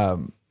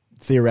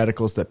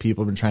theoreticals that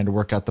people have been trying to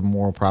work out the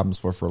moral problems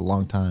for a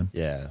long time.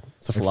 Yeah.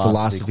 It's a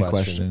philosophy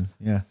question.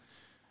 Yeah.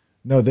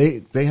 No,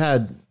 they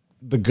had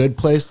The Good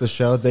Place, the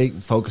show, they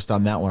focused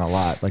on that one a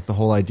lot. Like the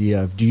whole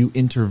idea of, do you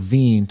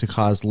intervene to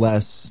cause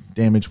less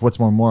damage? What's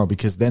more moral?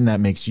 Because then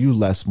that makes you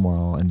less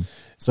moral. And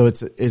so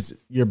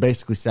you're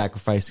basically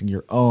sacrificing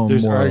your own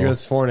There's moral.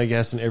 arguments for and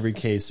against in every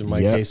case. In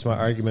my case, my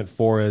argument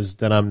for is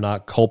that I'm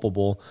not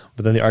culpable.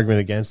 But then the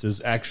argument against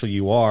is actually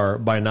you are.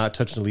 By not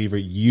touching the lever,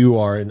 you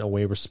are in a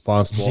way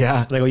responsible.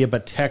 Yeah. And I go,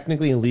 but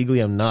technically and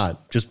legally I'm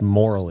not. Just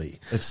morally.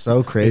 It's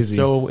so crazy. It's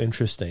so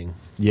interesting.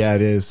 Yeah,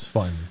 it is.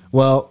 Fun.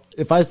 Well,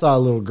 if I saw a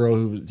little girl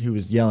who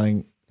was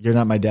yelling, "You're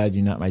not my dad,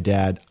 you're not my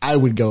dad," I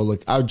would go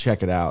look. I would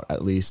check it out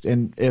at least.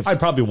 And if I'd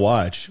probably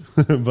watch,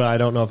 but I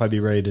don't know if I'd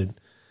be ready to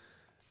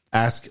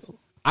ask.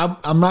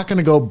 I'm not going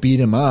to go beat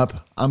him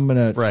up. I'm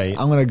going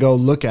to go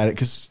look at it,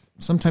 because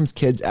sometimes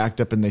kids act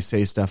up and they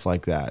say stuff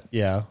like that.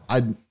 Yeah.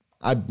 I'm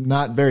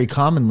not very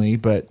commonly,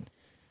 but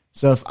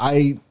so if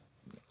I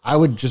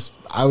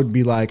would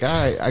be like, all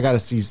right, I got to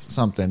see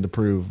something to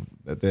prove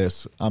that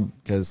this,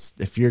 because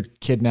if you're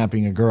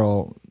kidnapping a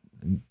girl,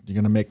 you're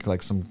going to make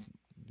like you're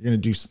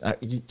going to do, I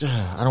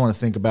don't want to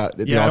think about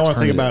it. Yeah, I don't want to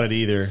think about it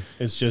either.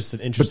 It's just an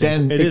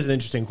interesting, it is an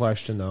interesting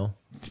question though.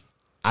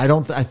 I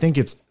think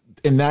it's,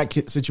 in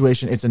that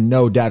situation, it's a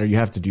no doubter. You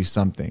have to do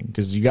something,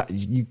 because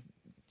you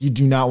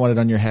do not want it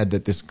on your head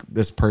that this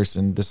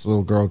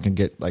little girl can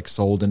get like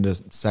sold into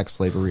sex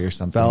slavery or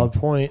something. Valid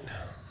point.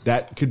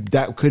 That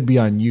could be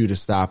on you to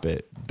stop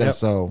it.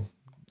 So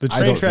the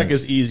train track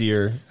is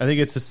easier. I think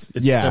it's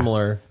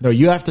similar. No,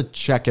 you have to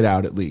check it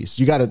out at least.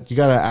 You gotta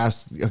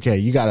ask. Okay,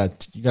 you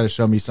gotta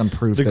show me some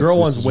proof. The girl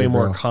one's way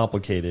more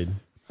complicated.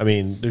 I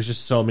mean, there's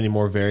just so many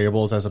more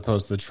variables as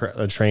opposed to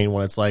the train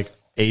one. It's like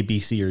A, B,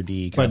 C, or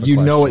D. But you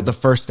know what the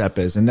first step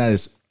is, and that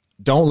is,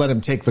 don't let him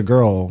take the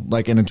girl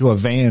like into a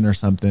van or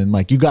something.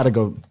 Like you gotta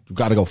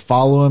go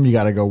follow him. You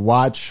gotta go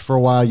watch for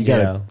a while. You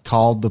gotta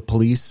call the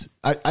police.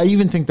 I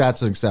even think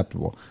that's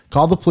acceptable.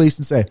 Call the police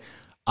and say,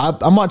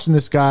 I'm watching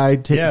this guy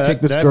take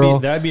this girl.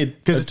 That'd be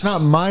because it's not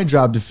my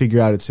job to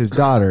figure out it's his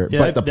daughter,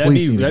 but the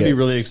police. That'd be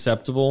really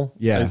acceptable.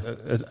 Yeah,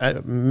 I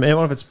don't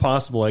know if it's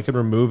possible. I could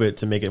remove it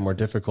to make it more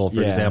difficult.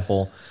 For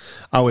example,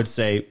 I would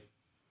say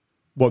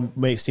what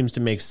seems to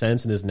make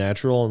sense and is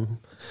natural.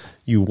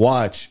 You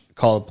watch,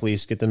 call the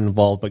police, get them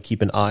involved, but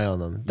keep an eye on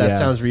them. That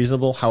sounds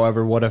reasonable.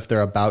 However, what if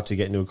they're about to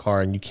get into a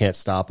car and you can't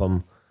stop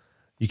them?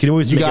 You can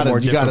always make it more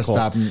difficult. You gotta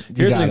stop them.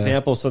 Here's an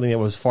example of something that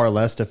was far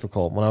less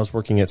difficult. When I was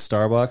working at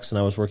Starbucks and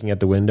I was working at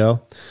the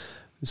window,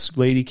 this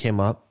lady came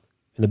up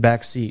in the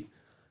back seat.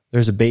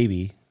 There's a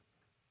baby,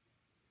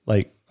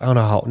 like, I don't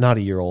know how, not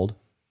a year old,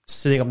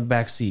 sitting up in the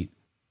back seat.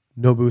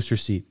 No booster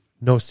seat,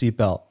 no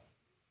seatbelt.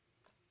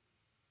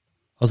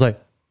 I was like,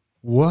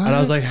 what? And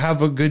I was like,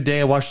 have a good day.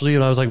 I watched the lead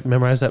and I was like,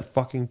 memorize that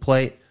fucking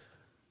plate.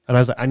 And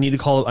I was like, I need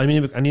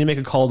to make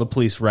a call to the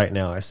police right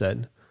now. I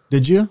said,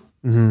 did you?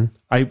 Mm-hmm.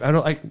 I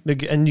don't like,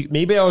 and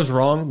maybe I was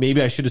wrong.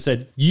 Maybe I should have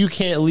said, you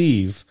can't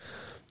leave.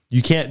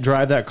 You can't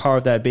drive that car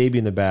with that baby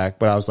in the back.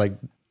 But I was like,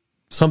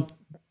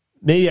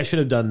 maybe I should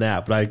have done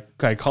that. But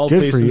I called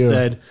police and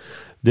said,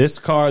 this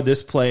car,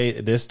 this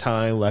plate, this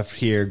time left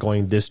here,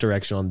 going this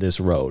direction on this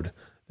road,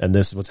 and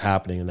this is what's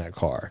happening in that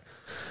car.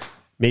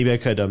 Maybe I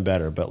could have done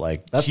better, but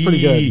like, that's geez.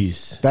 pretty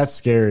good. That's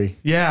scary.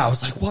 Yeah, I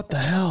was like, what the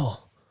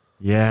hell?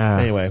 Yeah.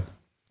 Anyway,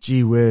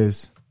 gee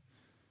whiz.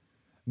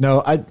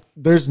 No,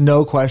 there's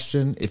no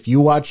question. If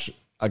you watch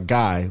a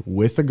guy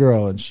with a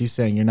girl and she's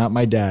saying you're not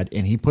my dad,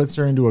 and he puts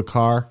her into a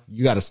car,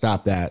 you got to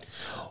stop that.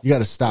 You got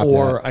to stop that.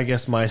 Or I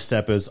guess my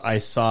step is I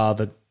saw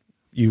that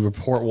you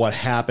report what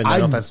happened. I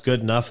don't know if that's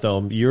good enough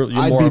though. You're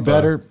I'd more be of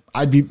better.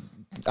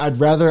 I'd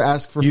rather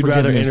ask for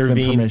forgiveness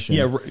than permission.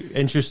 Yeah,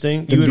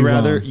 interesting. You would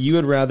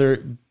rather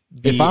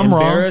be if I'm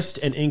embarrassed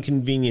and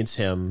inconvenience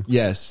him,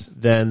 yes,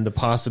 than the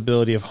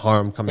possibility of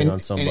harm coming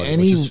on somebody,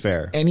 which is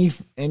fair.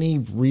 Any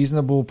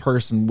reasonable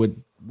person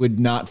would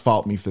not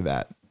fault me for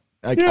that.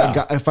 Like,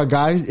 Yeah. If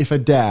a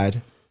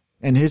dad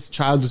and his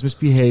child was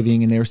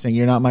misbehaving and they were saying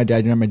you're not my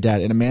dad,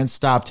 and a man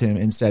stopped him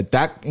and said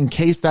that in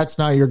case that's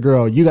not your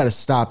girl, you got to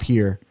stop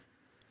here.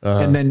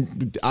 And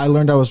then I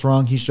learned I was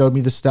wrong. He showed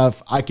me the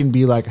stuff. I can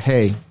be like,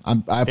 hey,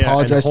 I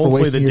apologize for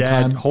wasting your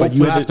time, but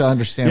you have to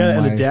understand why.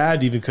 And the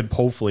dad even could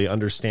hopefully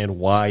understand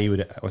why you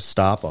would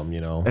stop him,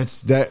 you know.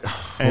 It's that.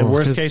 And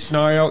worst case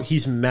scenario,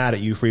 he's mad at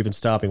you for even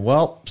stopping.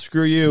 Well,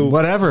 screw you.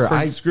 Whatever.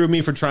 Screw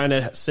me for trying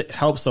to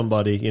help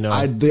somebody, you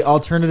know. The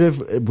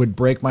alternative would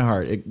break my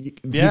heart.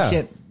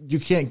 You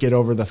can't get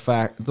over the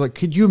fact. Like,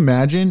 could you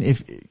imagine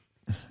if...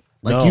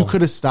 Like, you could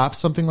have stopped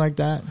something like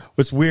that?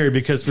 It's weird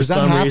because for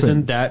some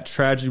reason that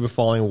tragedy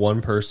befalling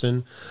one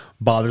person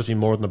bothers me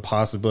more than the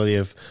possibility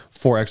of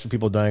 4 extra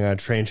people dying on a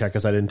train track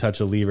because I didn't touch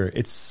a lever.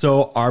 It's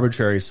so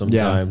arbitrary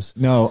sometimes.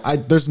 Yeah. No,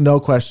 there's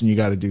no question you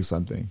got to do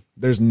something.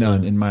 There's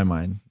none in my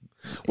mind.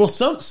 Well,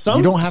 some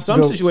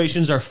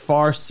situations are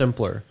far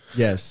simpler.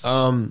 Yes.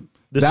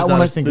 That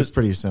one I think is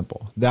pretty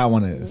simple. That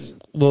one is.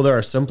 Well, there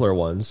are simpler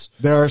ones.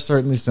 There are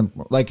certainly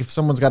simple. Like if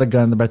someone's got a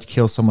gun, they're about to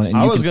kill someone, and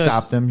you can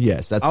stop them.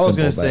 Yes, that's. I was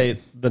going to say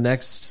the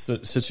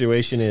next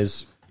situation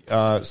is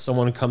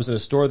someone comes in a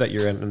store that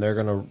you're in, and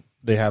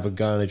they have a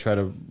gun. And they try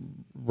to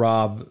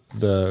rob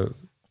the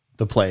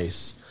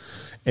place,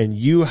 and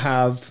you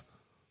have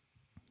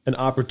an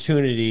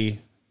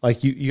opportunity.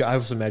 Like I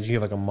was imagine you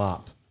have like a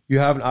mop. You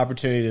have an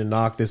opportunity to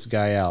knock this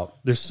guy out.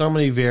 There's so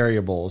many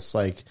variables.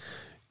 Like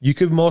you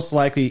could most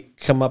likely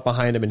come up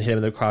behind him and hit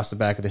him across the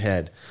back of the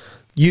head.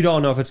 You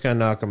don't know if it's going to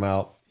knock him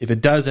out. If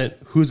it doesn't,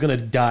 who's going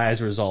to die as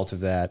a result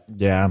of that?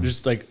 Yeah.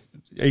 Just like,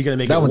 are you going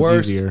to make it worse? That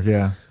one's easier,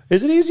 yeah.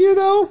 Is it easier,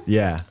 though?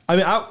 Yeah. I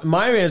mean,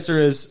 my answer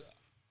is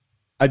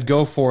I'd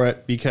go for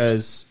it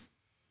because...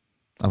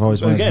 I've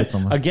always wanted to hit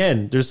someone.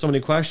 Again, there's so many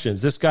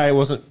questions. This guy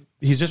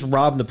he's just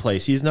robbing the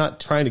place. He's not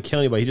trying to kill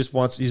anybody. He's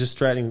just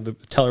threatening the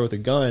teller with a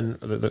gun,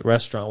 or the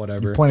restaurant,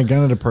 whatever. You point a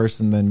gun at a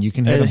person, then you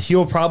can hit him.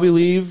 He'll probably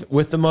leave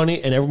with the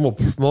money, and everyone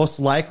will most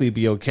likely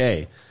be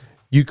okay.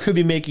 You could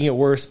be making it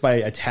worse by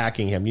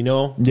attacking him, you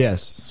know?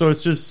 Yes. So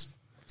it's just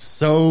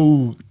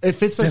so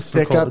if it's a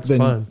stick up, then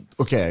fun.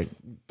 Okay,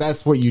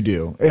 that's what you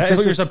do. That's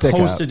what you're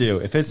supposed to do.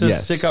 If it's a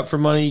stick up for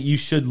money, you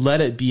should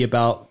let it be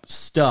about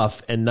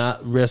stuff and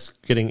not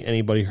risk getting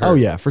anybody hurt. Oh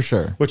yeah, for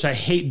sure. Which I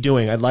hate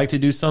doing. I'd like to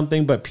do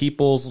something, but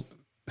people's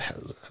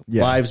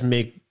lives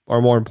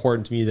are more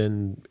important to me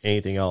than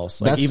anything else.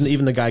 Like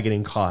even the guy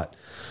getting caught.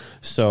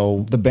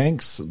 So the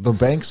bank's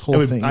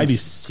whole thing. I'd be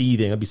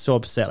seething. I'd be so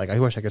upset. Like I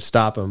wish I could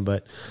stop him,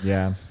 but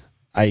yeah,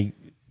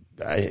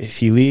 if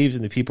he leaves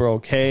and the people are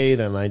okay,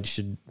 then I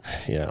should,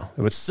 it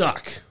would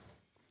suck.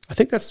 I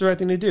think that's the right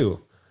thing to do.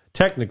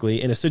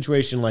 Technically, in a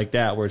situation like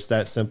that where it's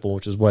that simple,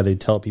 which is why they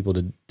tell people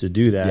to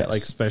do that,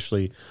 like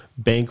especially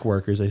bank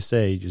workers, they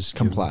say just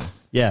comply.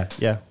 Yeah.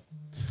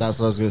 That's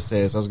what I was going to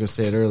say. As I was going to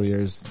say it earlier,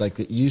 is like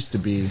it used to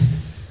be.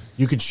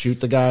 You could shoot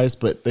the guys,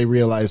 but they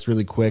realized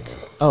really quick,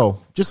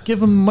 just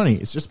give them money.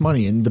 It's just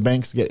money, and the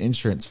banks get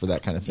insurance for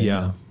that kind of thing.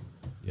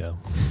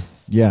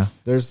 Yeah.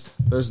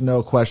 There's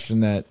no question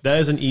that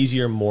is an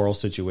easier moral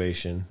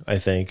situation. I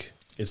think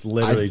it's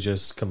literally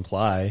just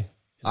comply.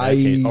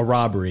 A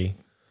robbery.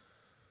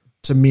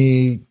 To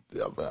me,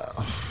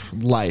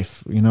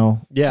 life.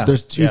 Yeah.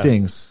 There's two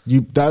things.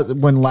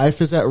 When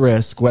life is at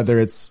risk, whether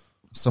it's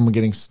someone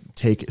getting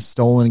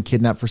stolen and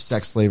kidnapped for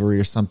sex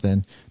slavery or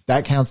something,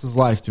 that counts as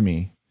life to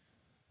me.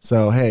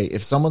 So, hey,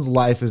 if someone's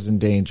life is in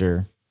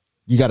danger,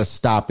 you got to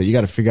stop it. You got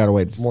to figure out a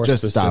way to more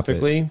just stop it.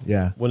 Specifically,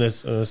 when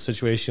a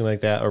situation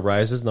like that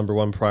arises, number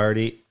one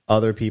priority,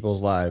 other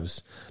people's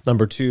lives.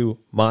 Number two,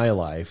 my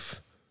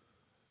life.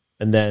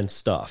 And then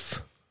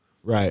stuff.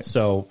 Right.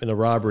 So, in a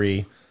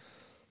robbery,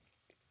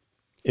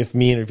 if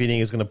me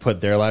intervening is going to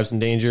put their lives in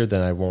danger,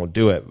 then I won't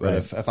do it. But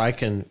if I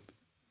can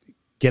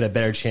get a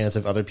better chance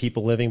of other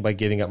people living by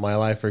giving up my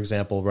life, for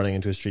example, running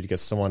into a street to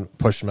get someone,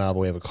 push them out of the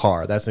way of a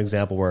car, that's an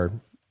example where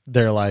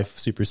their life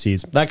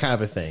supersedes that kind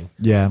of a thing.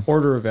 Yeah.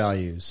 Order of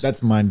values.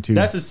 That's mine too.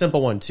 That's a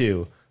simple one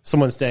too.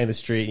 Someone's standing in the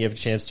street and you have a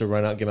chance to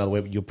run out, get them out of the way,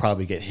 but you'll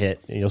probably get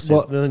hit. And you'll say,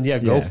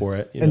 go for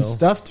it. And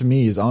stuff to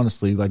me is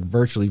honestly like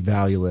virtually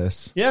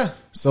valueless. Yeah.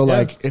 So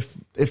like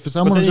if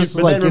someone just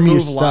like give me your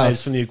lives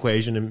stuff from the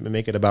equation and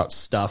make it about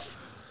stuff.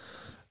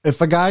 If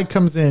a guy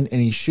comes in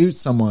and he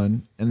shoots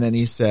someone and then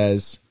he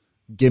says,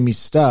 give me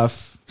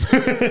stuff,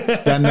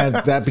 then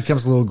that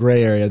becomes a little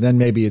gray area. Then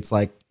maybe it's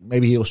like,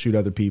 maybe he'll shoot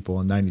other people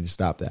and I need to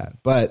stop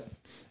that. But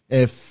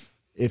if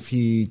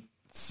he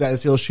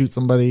says he'll shoot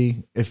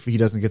somebody, if he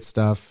doesn't get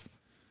stuff,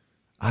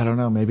 I don't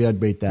know. Maybe I'd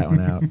bait that one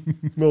out.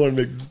 I want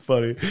to make this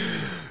funny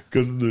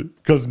because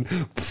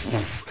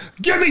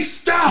give me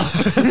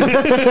stuff.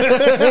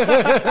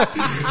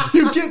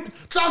 You get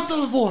drop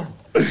to the floor.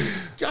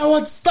 I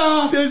want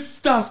stuff. There's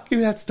stuff. Give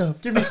me that stuff.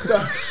 Give me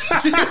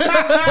stuff.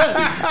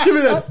 Give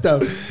me that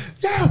stuff.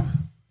 Yeah.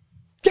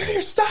 Give me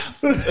your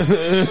stuff.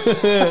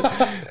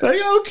 Like,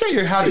 okay,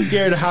 you're half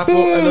scared, half and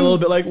a little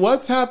bit like,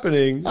 what's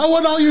happening? I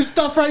want all your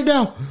stuff right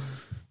now.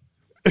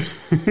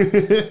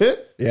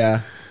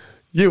 Yeah.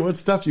 You, what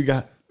stuff you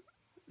got?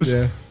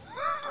 Yeah.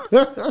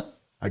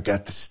 I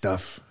got the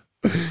stuff.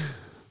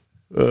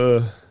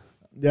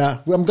 Yeah.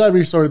 Well, I'm glad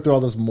we sorted through all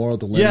those moral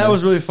dilemmas. Yeah, it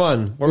was really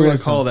fun. What are we going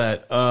to call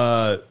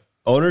that?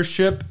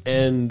 Ownership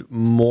and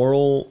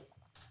moral,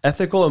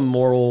 ethical and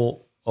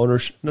moral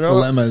ownership. No,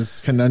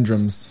 dilemmas,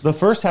 conundrums. The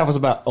first half was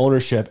about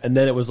ownership, and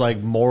then it was like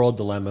moral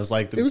dilemmas,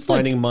 like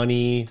finding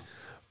money,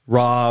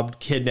 robbed,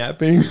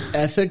 kidnapping.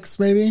 Ethics,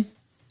 maybe?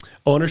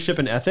 Ownership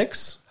and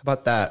ethics? How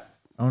about that?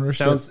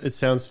 Ownership. It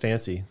sounds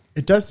fancy.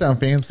 It does sound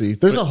fancy.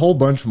 There's a whole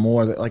bunch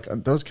more that like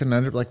those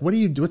conundrums. Like, what do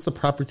you do? What's the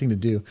proper thing to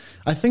do?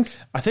 I think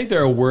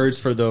there are words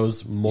for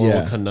those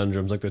moral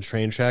conundrums, like the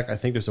train track. I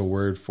think there's a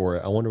word for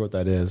it. I wonder what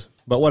that is.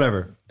 But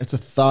whatever. It's a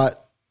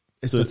thought.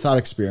 It's a thought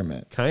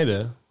experiment.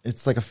 Kinda.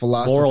 It's like a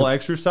moral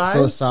exercise,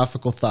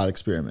 philosophical thought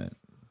experiment.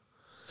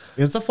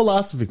 It's a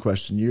philosophy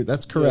question.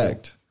 That's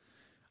correct.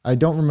 Yeah. I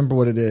don't remember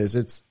what it is.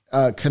 It's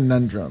a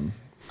conundrum.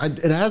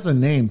 It has a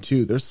name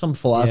too. There's some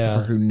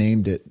philosopher who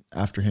named it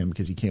after him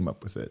because he came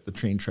up with it. The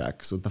train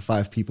track, so the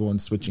 5 people and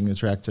switching the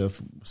track to a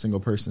single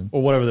person.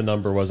 Or whatever the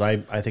number was. I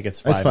think it's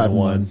 5 and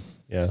 1.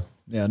 Yeah.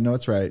 Yeah. No,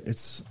 it's right.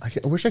 I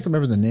wish I could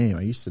remember the name.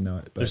 I used to know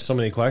it. But there's so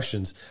many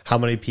questions. How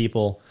many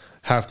people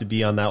have to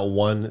be on that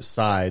one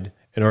side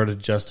in order to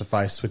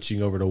justify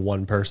switching over to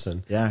one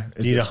person? Yeah.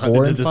 Is it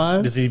 4 and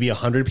 5? Does it need to be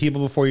 100 people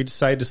before you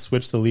decide to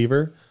switch the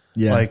lever?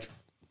 Yeah. Like,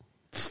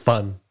 it's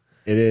fun.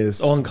 It is.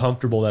 It's so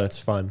uncomfortable that it's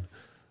fun.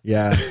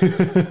 Yeah.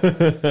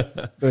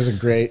 There's a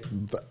great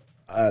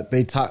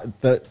they talk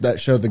that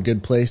show The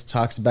Good Place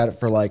talks about it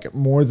for like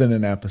more than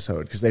an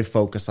episode because they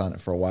focus on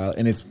it for a while,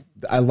 and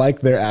I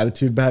like their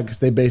attitude about it because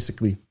they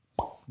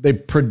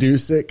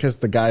produce it because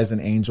the guy's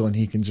an angel and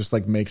he can just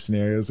like make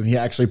scenarios, and he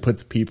actually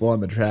puts people on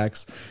the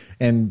tracks,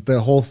 and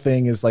the whole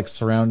thing is like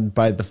surrounded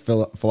by the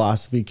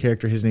philosophy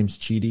character. His name's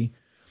Chidi,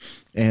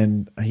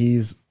 and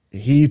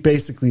he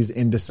basically is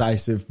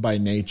indecisive by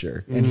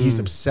nature, and he's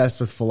obsessed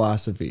with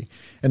philosophy,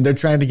 and they're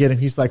trying to get him.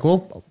 He's like,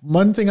 well,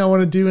 one thing I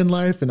want to do in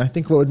life, and I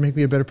think what would make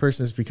me a better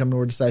person is become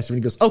more decisive. And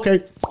he goes,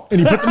 okay.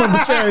 And he puts him on the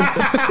chair.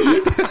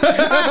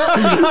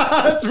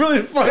 That's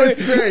really funny.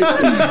 It's great.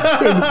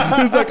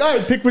 And he's like, all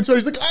right, pick which one.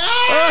 He's like,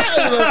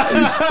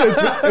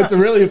 ah! It's a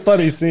really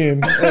funny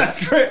scene.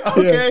 That's great.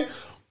 Okay. Yeah.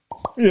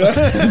 Yeah,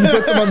 he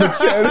puts him on the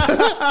chair.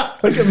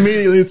 Like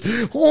immediately, it's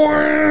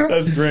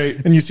that's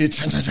great. And you see it.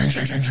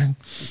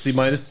 See,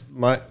 mine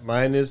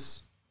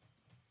is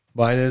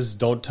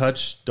don't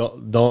touch,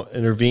 don't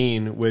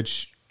intervene.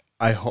 Which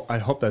I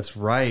hope that's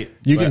right.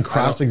 You can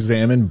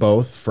cross-examine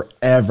both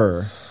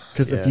forever.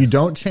 Because if you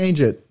don't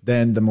change it,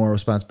 then the moral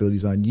responsibility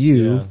is on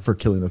you for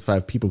killing those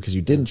 5 people because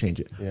you didn't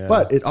change it. Yeah.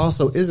 But it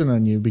also isn't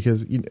on you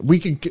because we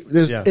can.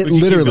 There's it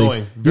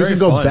literally. You can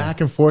go back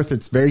and forth.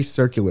 It's very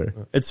circular.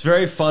 It's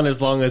very fun as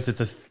long as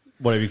it's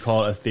whatever you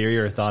call it, a theory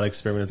or a thought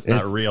experiment. It's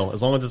not real.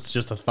 As long as it's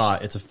just a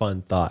thought, it's a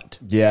fun thought.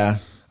 Yeah,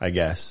 I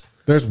guess.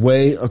 There's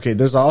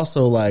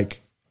also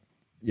like,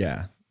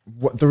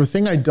 the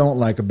thing I don't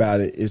like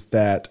about it is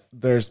that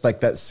there's like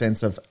that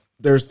sense of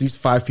there's these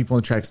 5 people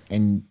in the tracks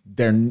and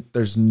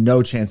there's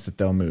no chance that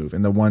they'll move,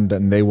 and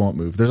they won't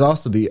move. There's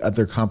also the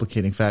other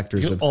complicating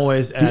factors. You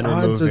always add and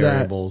remove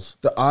variables.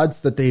 The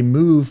odds that they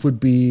move would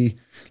be,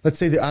 let's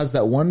say the odds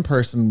that one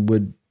person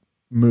would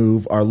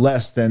move are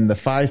less than the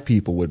 5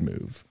 people would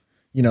move.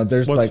 You know,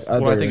 there's what I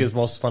think is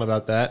most fun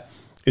about that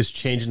is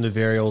changing the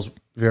variables,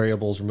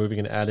 removing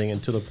and adding,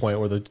 and to the point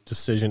where the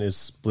decision is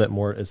split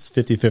more as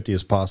 50-50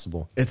 as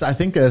possible. I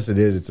think as it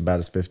is, it's about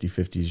as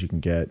 50-50 as you can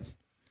get.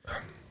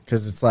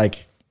 Because it's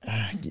like,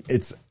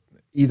 it's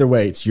either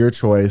way, it's your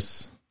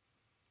choice.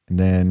 And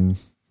then,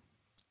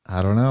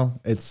 I don't know.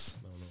 It's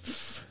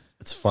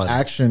fun.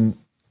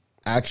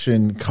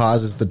 Action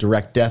causes the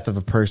direct death of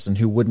a person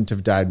who wouldn't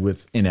have died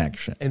with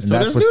inaction. And so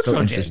that's what's so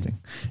interesting.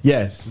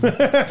 Yes.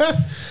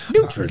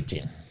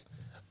 Neutrogen.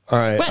 All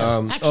right.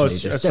 Well, actually,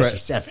 there's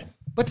 37. Right.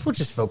 But we'll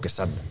just focus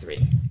on the 3.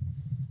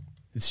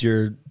 It's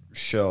your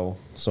show,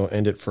 so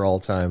end it for all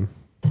time.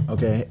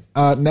 Okay.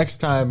 Next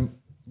time,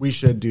 we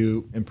should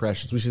do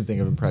impressions. We should think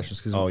of impressions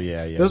because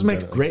those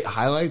make great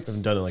highlights. I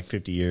haven't done it in like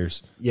 50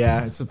 years.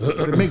 Yeah,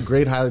 they make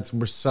great highlights,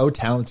 and we're so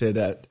talented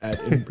at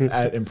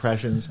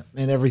impressions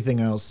and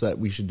everything else that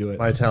we should do it.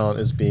 My talent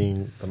is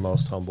being the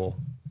most humble,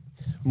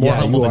 more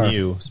humble than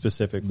you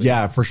specifically.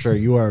 Yeah, for sure.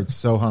 You are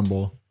so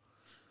humble.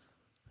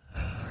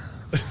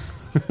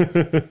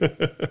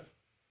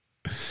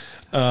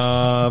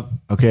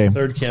 Okay.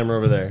 Third camera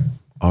over there.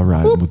 All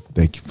right. Well,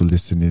 thank you for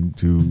listening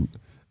to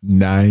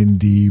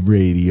 90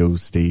 radio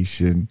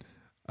station.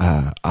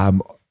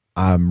 I'm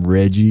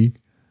Reggie.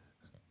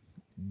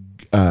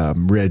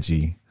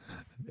 Reggie,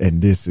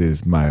 and this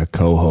is my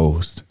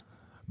co-host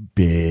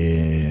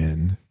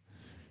Ben,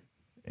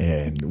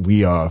 and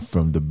we are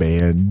from the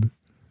band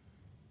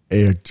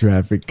Air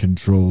Traffic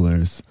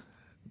Controllers.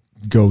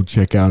 Go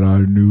check out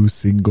our new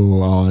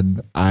single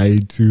on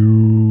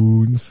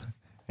iTunes,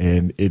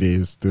 and it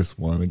is this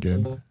one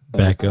again.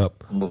 Back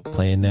up,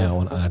 playing now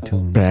on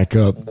iTunes. Back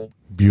up,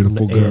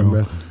 beautiful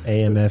girl.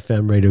 AM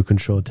FM radio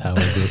control tower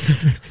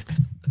group.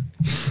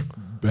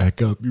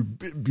 Back up, you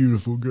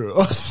beautiful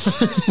girl.